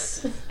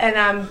this, and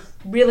I'm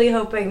really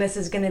hoping this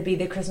is gonna be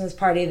the Christmas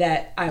party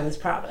that I was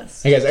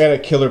promised. Hey guys, I got a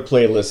killer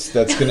playlist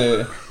that's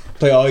gonna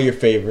play all your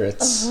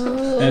favorites.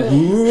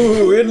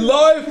 Ooh, in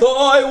life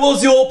I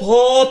was your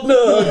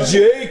partner,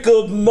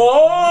 Jacob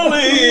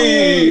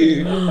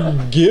Marley.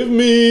 Give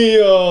me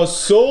a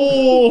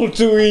soul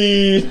to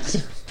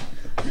eat.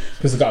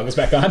 Puts the goggles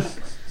back on.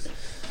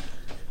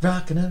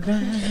 Rocking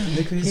around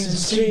the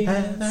Christmas tree.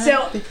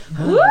 So,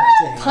 Woo!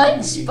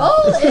 Punch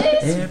bowl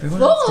is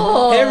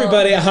full. Hey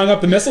everybody, I hung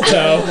up the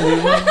mistletoe.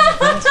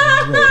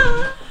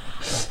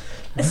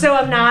 so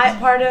I'm not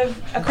part of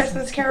A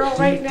Christmas Carol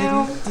right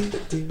now.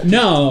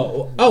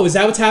 No. Oh, is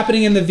that what's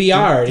happening in the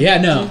VR? Yeah,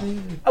 no.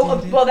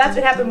 Oh, well, that's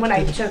what happened when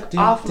I took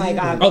off my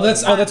goggles. Oh,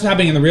 that's what's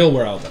happening in the real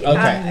world.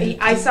 Okay.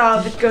 I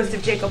saw the ghost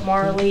of Jacob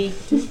Marley,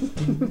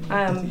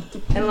 and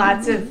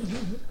lots of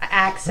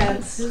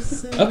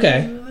accents.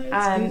 Okay.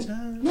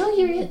 No,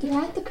 you're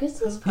at the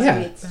Christmas party. Yeah.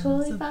 It's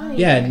totally fine.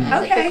 Yeah. At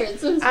the Okay.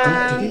 Christmas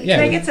party. Yeah.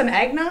 Can I get some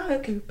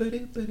eggnog?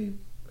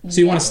 So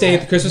you want to stay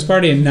at the Christmas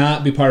party and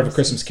not be part of a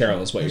Christmas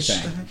carol is what you're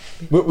saying.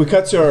 We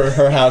cut to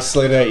her house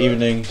late that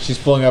evening. She's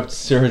pulling up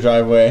to her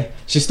driveway.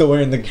 She's still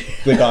wearing the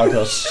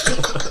goggles.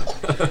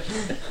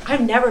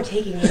 I'm never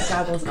taking these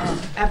goggles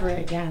off ever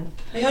again.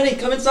 Hey, honey,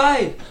 come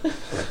inside.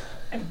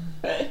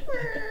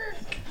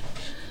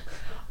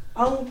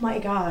 Oh my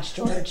gosh,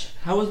 George.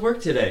 How was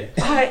work today?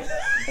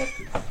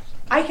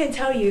 I can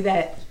tell you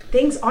that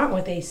things aren't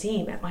what they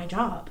seem at my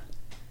job.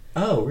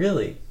 Oh,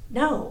 really?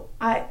 No,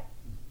 I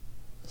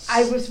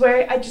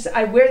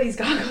wear these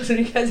goggles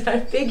because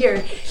I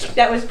figured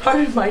that was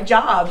part of my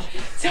job.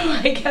 So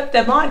I kept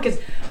them on because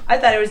I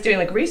thought I was doing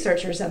like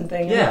research or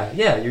something. Yeah,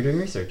 you're doing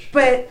research.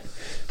 But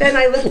then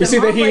I lift them We see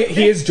that off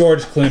he is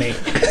George Clooney.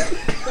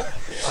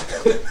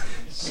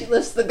 She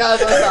lifts the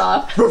goggles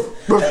off.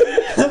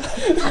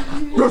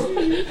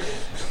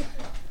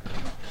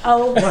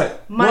 Oh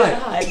What? my What?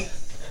 God.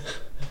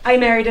 I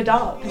married a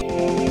dog.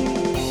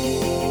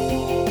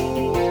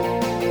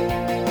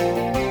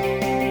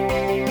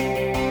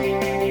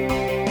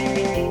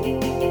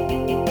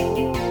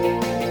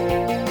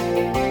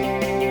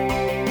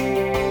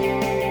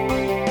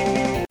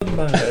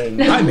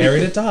 I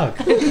married a dog.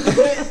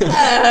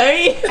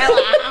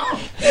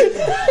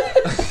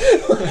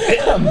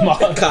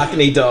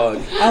 Cockney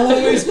dog. I'll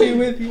always be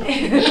with you.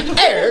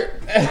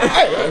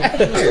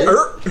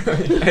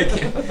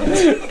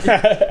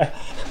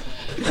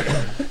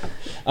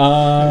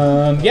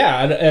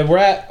 Yeah, we're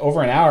at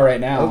over an hour right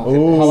now. How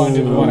long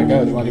do we want to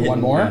go? Do you want to do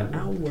one more?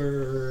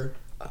 Hour.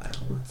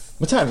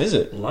 What time is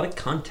it? A lot of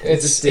content.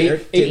 It's dinner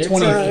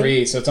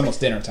 8:23, so it's almost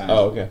dinner time.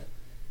 Oh, okay.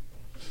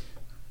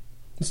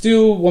 Let's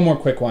do one more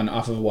quick one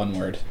off of one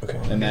word. Okay.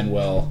 And then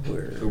we'll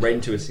Go right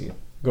into a scene.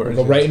 Go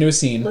right into a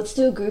scene. Let's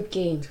do a group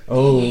game.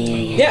 Oh.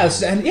 Yeah,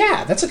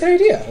 that's a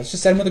good idea. Let's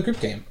just end with a group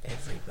game.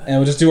 And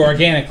we'll just do it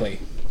organically.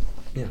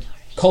 Yeah.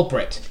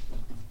 Culprit.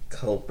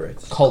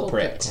 Culprit.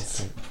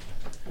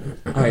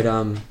 All right.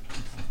 Why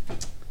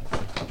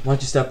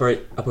don't you step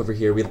right up over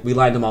here? We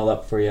lined them all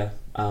up for you.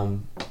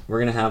 We're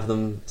gonna have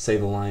them say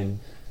the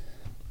line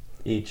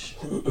each.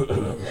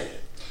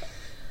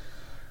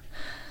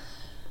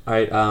 All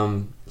right.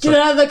 Get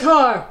out of the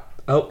car!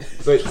 Oh,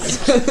 wait.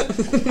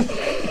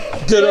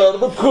 Get out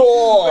of the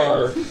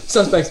car!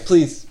 Suspects,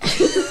 please.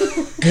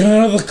 Get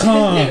out of the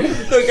car.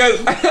 No,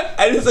 guys,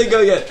 I didn't say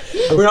go yet.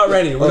 We're not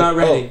ready. We're not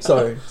ready.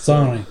 Sorry.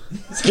 Sorry.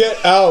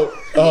 Get out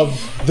of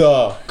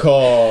the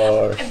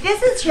car!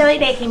 This is really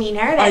making me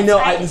nervous. I know.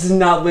 This is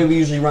not the way we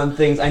usually run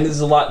things. I know this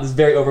is a lot. This is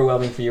very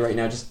overwhelming for you right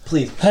now. Just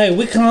please. Hey,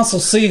 we can also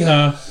see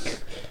her.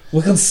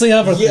 We can see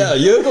everything. Yeah,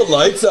 you have the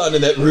lights on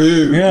in that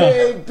room. Yeah.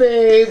 Hey,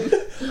 babe.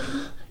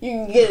 You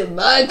can get in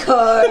my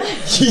car.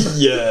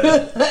 Yeah.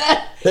 What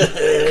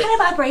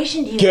kind of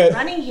operation do you Get have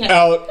running here?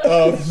 out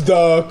of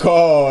the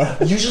car.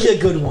 Usually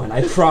a good one.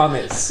 I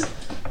promise.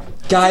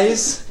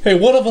 Guys. Hey,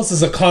 one of us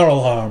is a car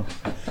alarm.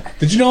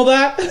 Did you know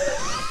that?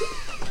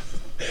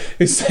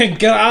 He's saying,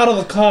 get out of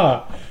the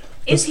car.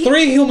 There's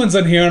 3 humans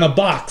in here in a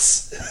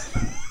box.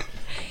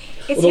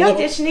 Is he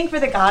auditioning for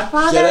The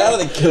Godfather? Get out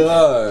of the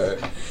car.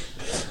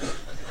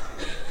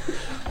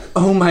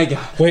 Oh my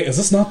God. Wait, is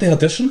this not the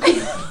audition?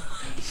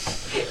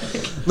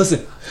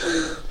 Listen,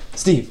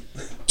 Steve.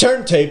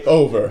 Turn tape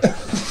over.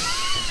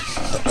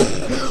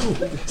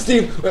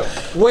 Steve,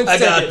 1 second. I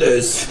got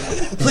this.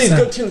 Please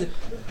go to.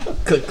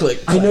 Click,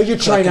 click. I know you're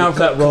trying out for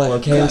that role,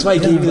 okay? That's why I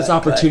gave you this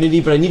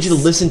opportunity, but I need you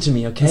to listen to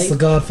me, okay? It's the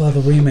Godfather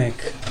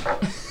remake.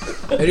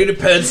 I need a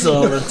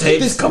pencil. The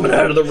tape's coming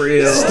out of the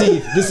reel.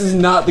 Steve, this is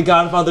not the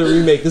Godfather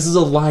remake. This is a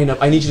lineup.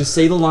 I need you to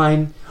say the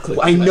line.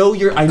 I know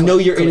you're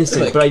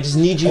innocent, but I just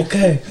need you.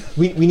 Okay.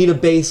 We need a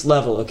base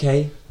level,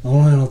 okay?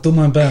 Alright, I'll do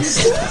my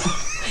best.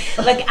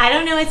 Look, I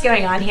don't know what's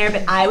going on here,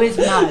 but I was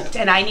mugged,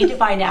 and I need to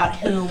find out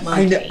who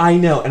mugged me. I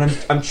know,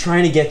 and I'm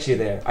trying to get you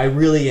there. I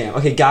really am.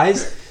 Okay,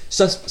 guys,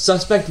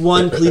 suspect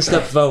 1, please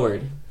step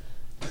forward.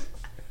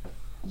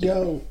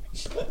 Yo.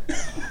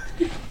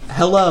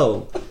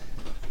 Hello.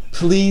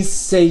 Please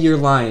say your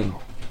line.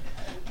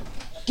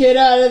 Get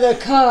out of the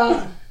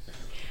car.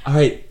 All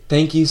right,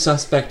 thank you,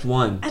 suspect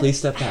 1. Please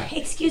step back.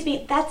 Excuse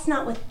me, that's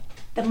not what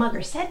the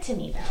mugger said to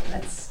me, though.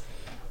 That's...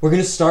 We're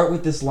gonna start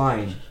with this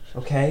line,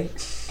 okay?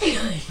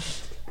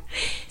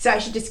 So I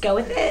should just go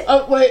with it?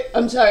 Oh, wait,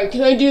 I'm sorry.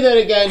 Can I do that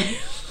again?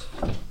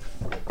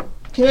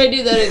 Can I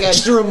do that again?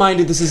 Just a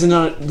reminder, this is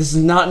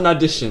not an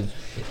audition.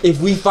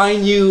 If we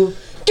find you,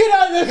 Get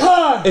out of the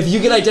car! if you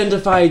get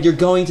identified, you're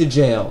going to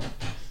jail.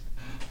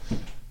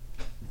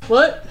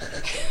 What?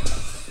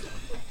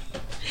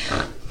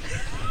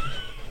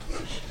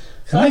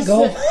 Can I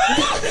go?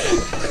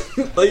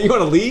 Like, you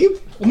wanna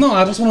leave? No,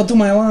 I just want to do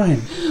my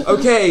line.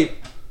 Okay,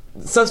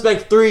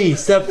 suspect 3,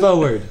 step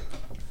forward.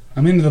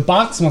 I mean, if the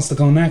box wants to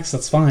go next,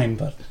 that's fine,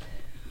 but...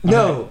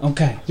 No,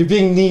 Okay. you're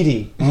being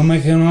needy. I'll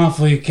make an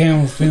offer you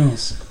can't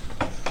refuse.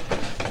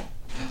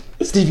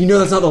 Steve, you know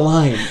that's not the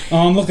line.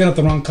 Oh, I'm looking at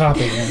the wrong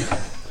copy again.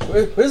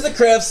 Where's the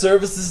craft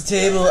services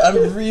table?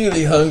 I'm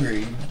really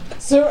hungry.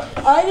 Sir,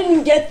 I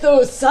didn't get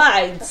those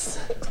sides.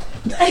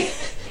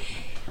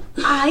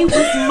 I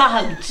was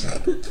mugged.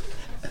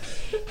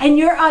 And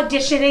you're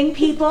auditioning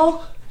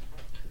people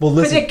Well,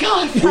 for listen. the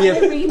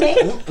Godfather remake?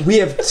 We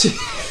have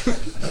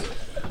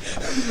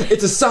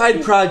it's a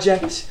side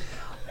project.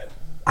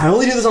 I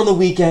only do this on the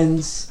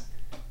weekends,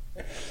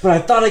 but I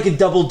thought I could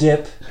double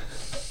dip,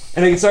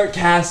 and I could start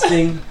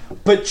casting.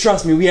 But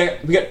trust me, we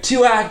got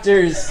 2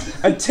 actors,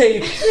 a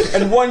tape,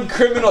 and 1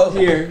 criminal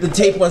here. The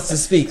tape wants to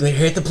speak. Like,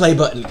 hit the play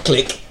button.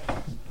 Click.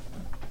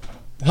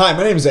 Hi,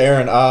 my name is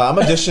Aaron. I'm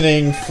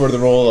auditioning for the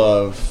role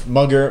of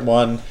Mugger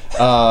 1.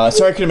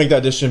 Sorry I couldn't make the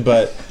audition,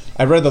 but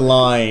I read the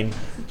line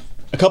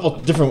a couple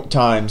different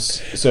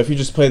times, so if you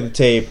just play the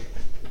tape,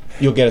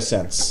 you'll get a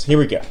sense. Here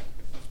we go.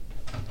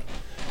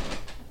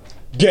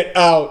 Get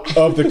out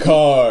of the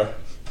car.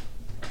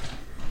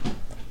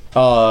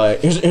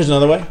 Here's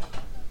another way.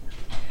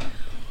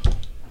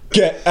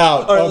 Get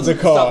out All right, of the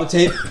let's car.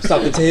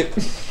 Stop the tape.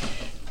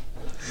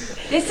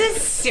 This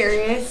is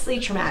seriously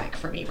traumatic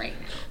for me right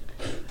now.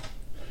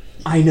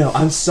 I know.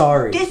 I'm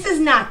sorry. This is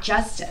not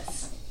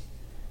justice.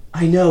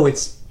 I know.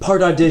 It's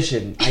part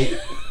audition.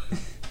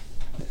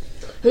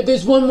 But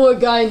there's one more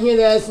guy in here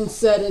that hasn't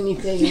said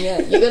anything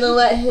yet. You gonna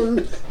let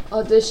him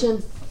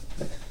audition?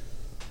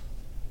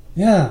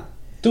 Yeah,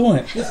 do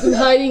it. He's been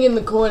hiding in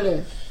the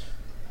corner.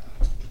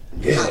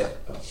 Get out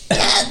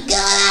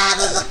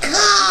of the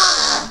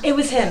car! It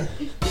was him.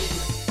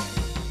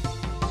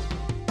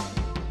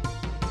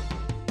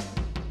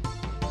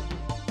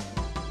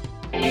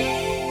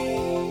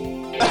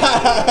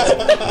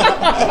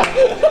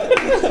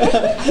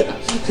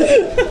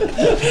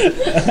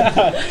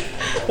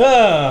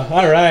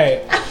 All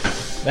right.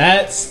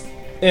 That's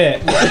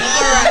it.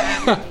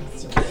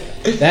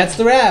 That's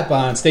the wrap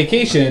on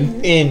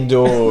Staycation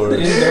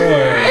Indoors.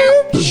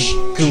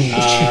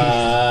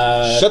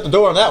 Shut the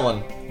door on that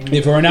one.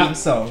 If we're not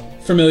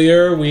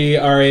familiar, we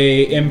are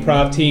a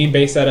improv team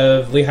based out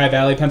of Lehigh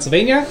Valley,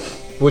 Pennsylvania.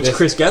 Which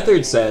Chris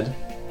Gethard said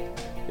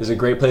is a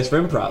great place for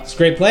improv. It's a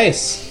great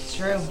place. It's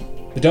true.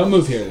 But don't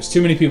move here. There's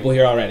too many people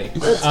here already.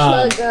 Let's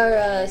plug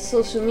our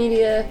social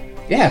media,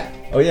 Yeah.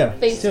 Oh yeah.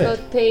 Facebook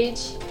page.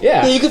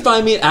 Yeah. Yeah, you can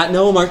find me at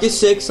Noah Marcus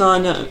 6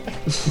 on. I meant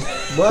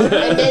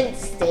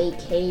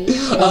Staycation.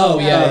 Oh,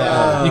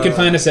 yeah. You can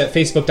find us at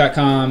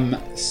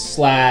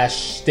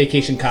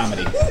facebook.com/staycation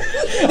comedy.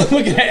 I'm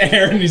looking at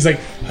Aaron and he's like,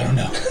 I don't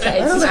know. I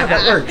don't know how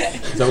that works.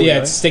 Yeah,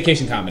 it's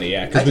Staycation comedy,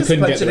 yeah. I Because we just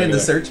couldn't punch get it in the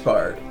regular. search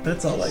bar.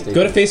 That's all I do.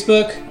 Go to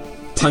Facebook,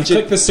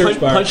 click the search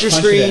bar. Punch your it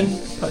screen. in.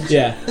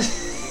 Yeah.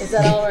 Is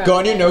that all we're on? Go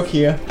on your guys?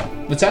 Nokia.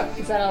 What's that?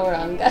 Is that all we're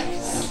on,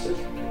 guys?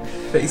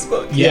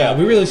 Facebook. Yeah,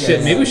 we really should.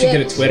 Yes. Maybe we should Yeah,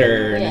 get a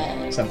Twitter yeah.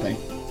 and something.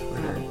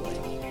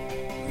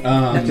 Look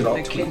at all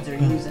The tweet. kids are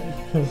using.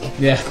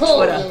 Yeah.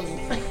 Oh,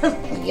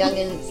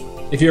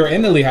 youngins. If you're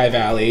in the Lehigh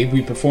Valley,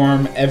 we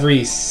perform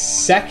every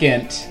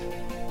second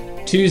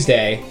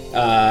Tuesday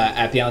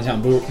at the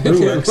Allentown Brew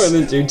Works. More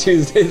than 2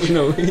 Tuesdays in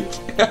a week.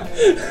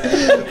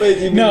 Wait,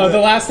 you No, the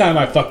last time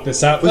I fucked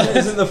this up.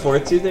 Isn't the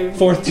 4th Tuesday?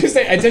 4th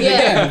Tuesday. I did it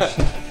Yeah. again.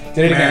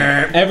 Did it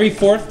again. Every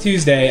 4th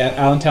Tuesday at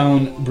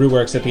Allentown Brew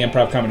Works at the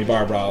Improv Comedy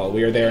Bar Brawl.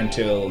 We are there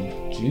until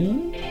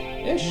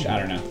June-ish? I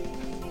don't know.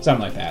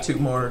 Something like that. 2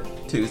 more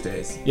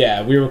Tuesdays.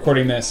 Yeah, we're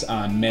recording this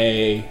on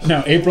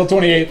April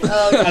 28th.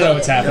 Oh, I don't know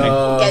what's happening.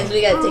 Guys,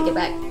 we gotta take it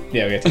back.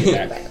 Yeah, we gotta take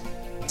it back.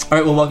 All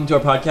right, well, welcome to our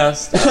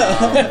podcast.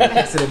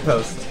 Accident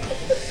post.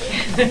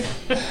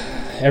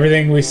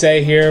 Everything we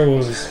say here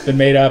has been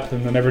made up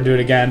and we'll never do it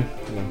again.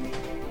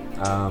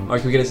 Or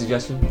can we get a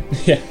suggestion?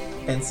 Yeah.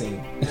 End scene.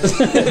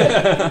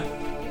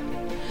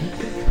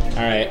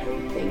 All right.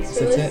 Thanks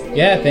for That's it. listening.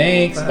 Yeah,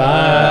 thanks.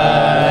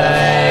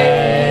 Bye.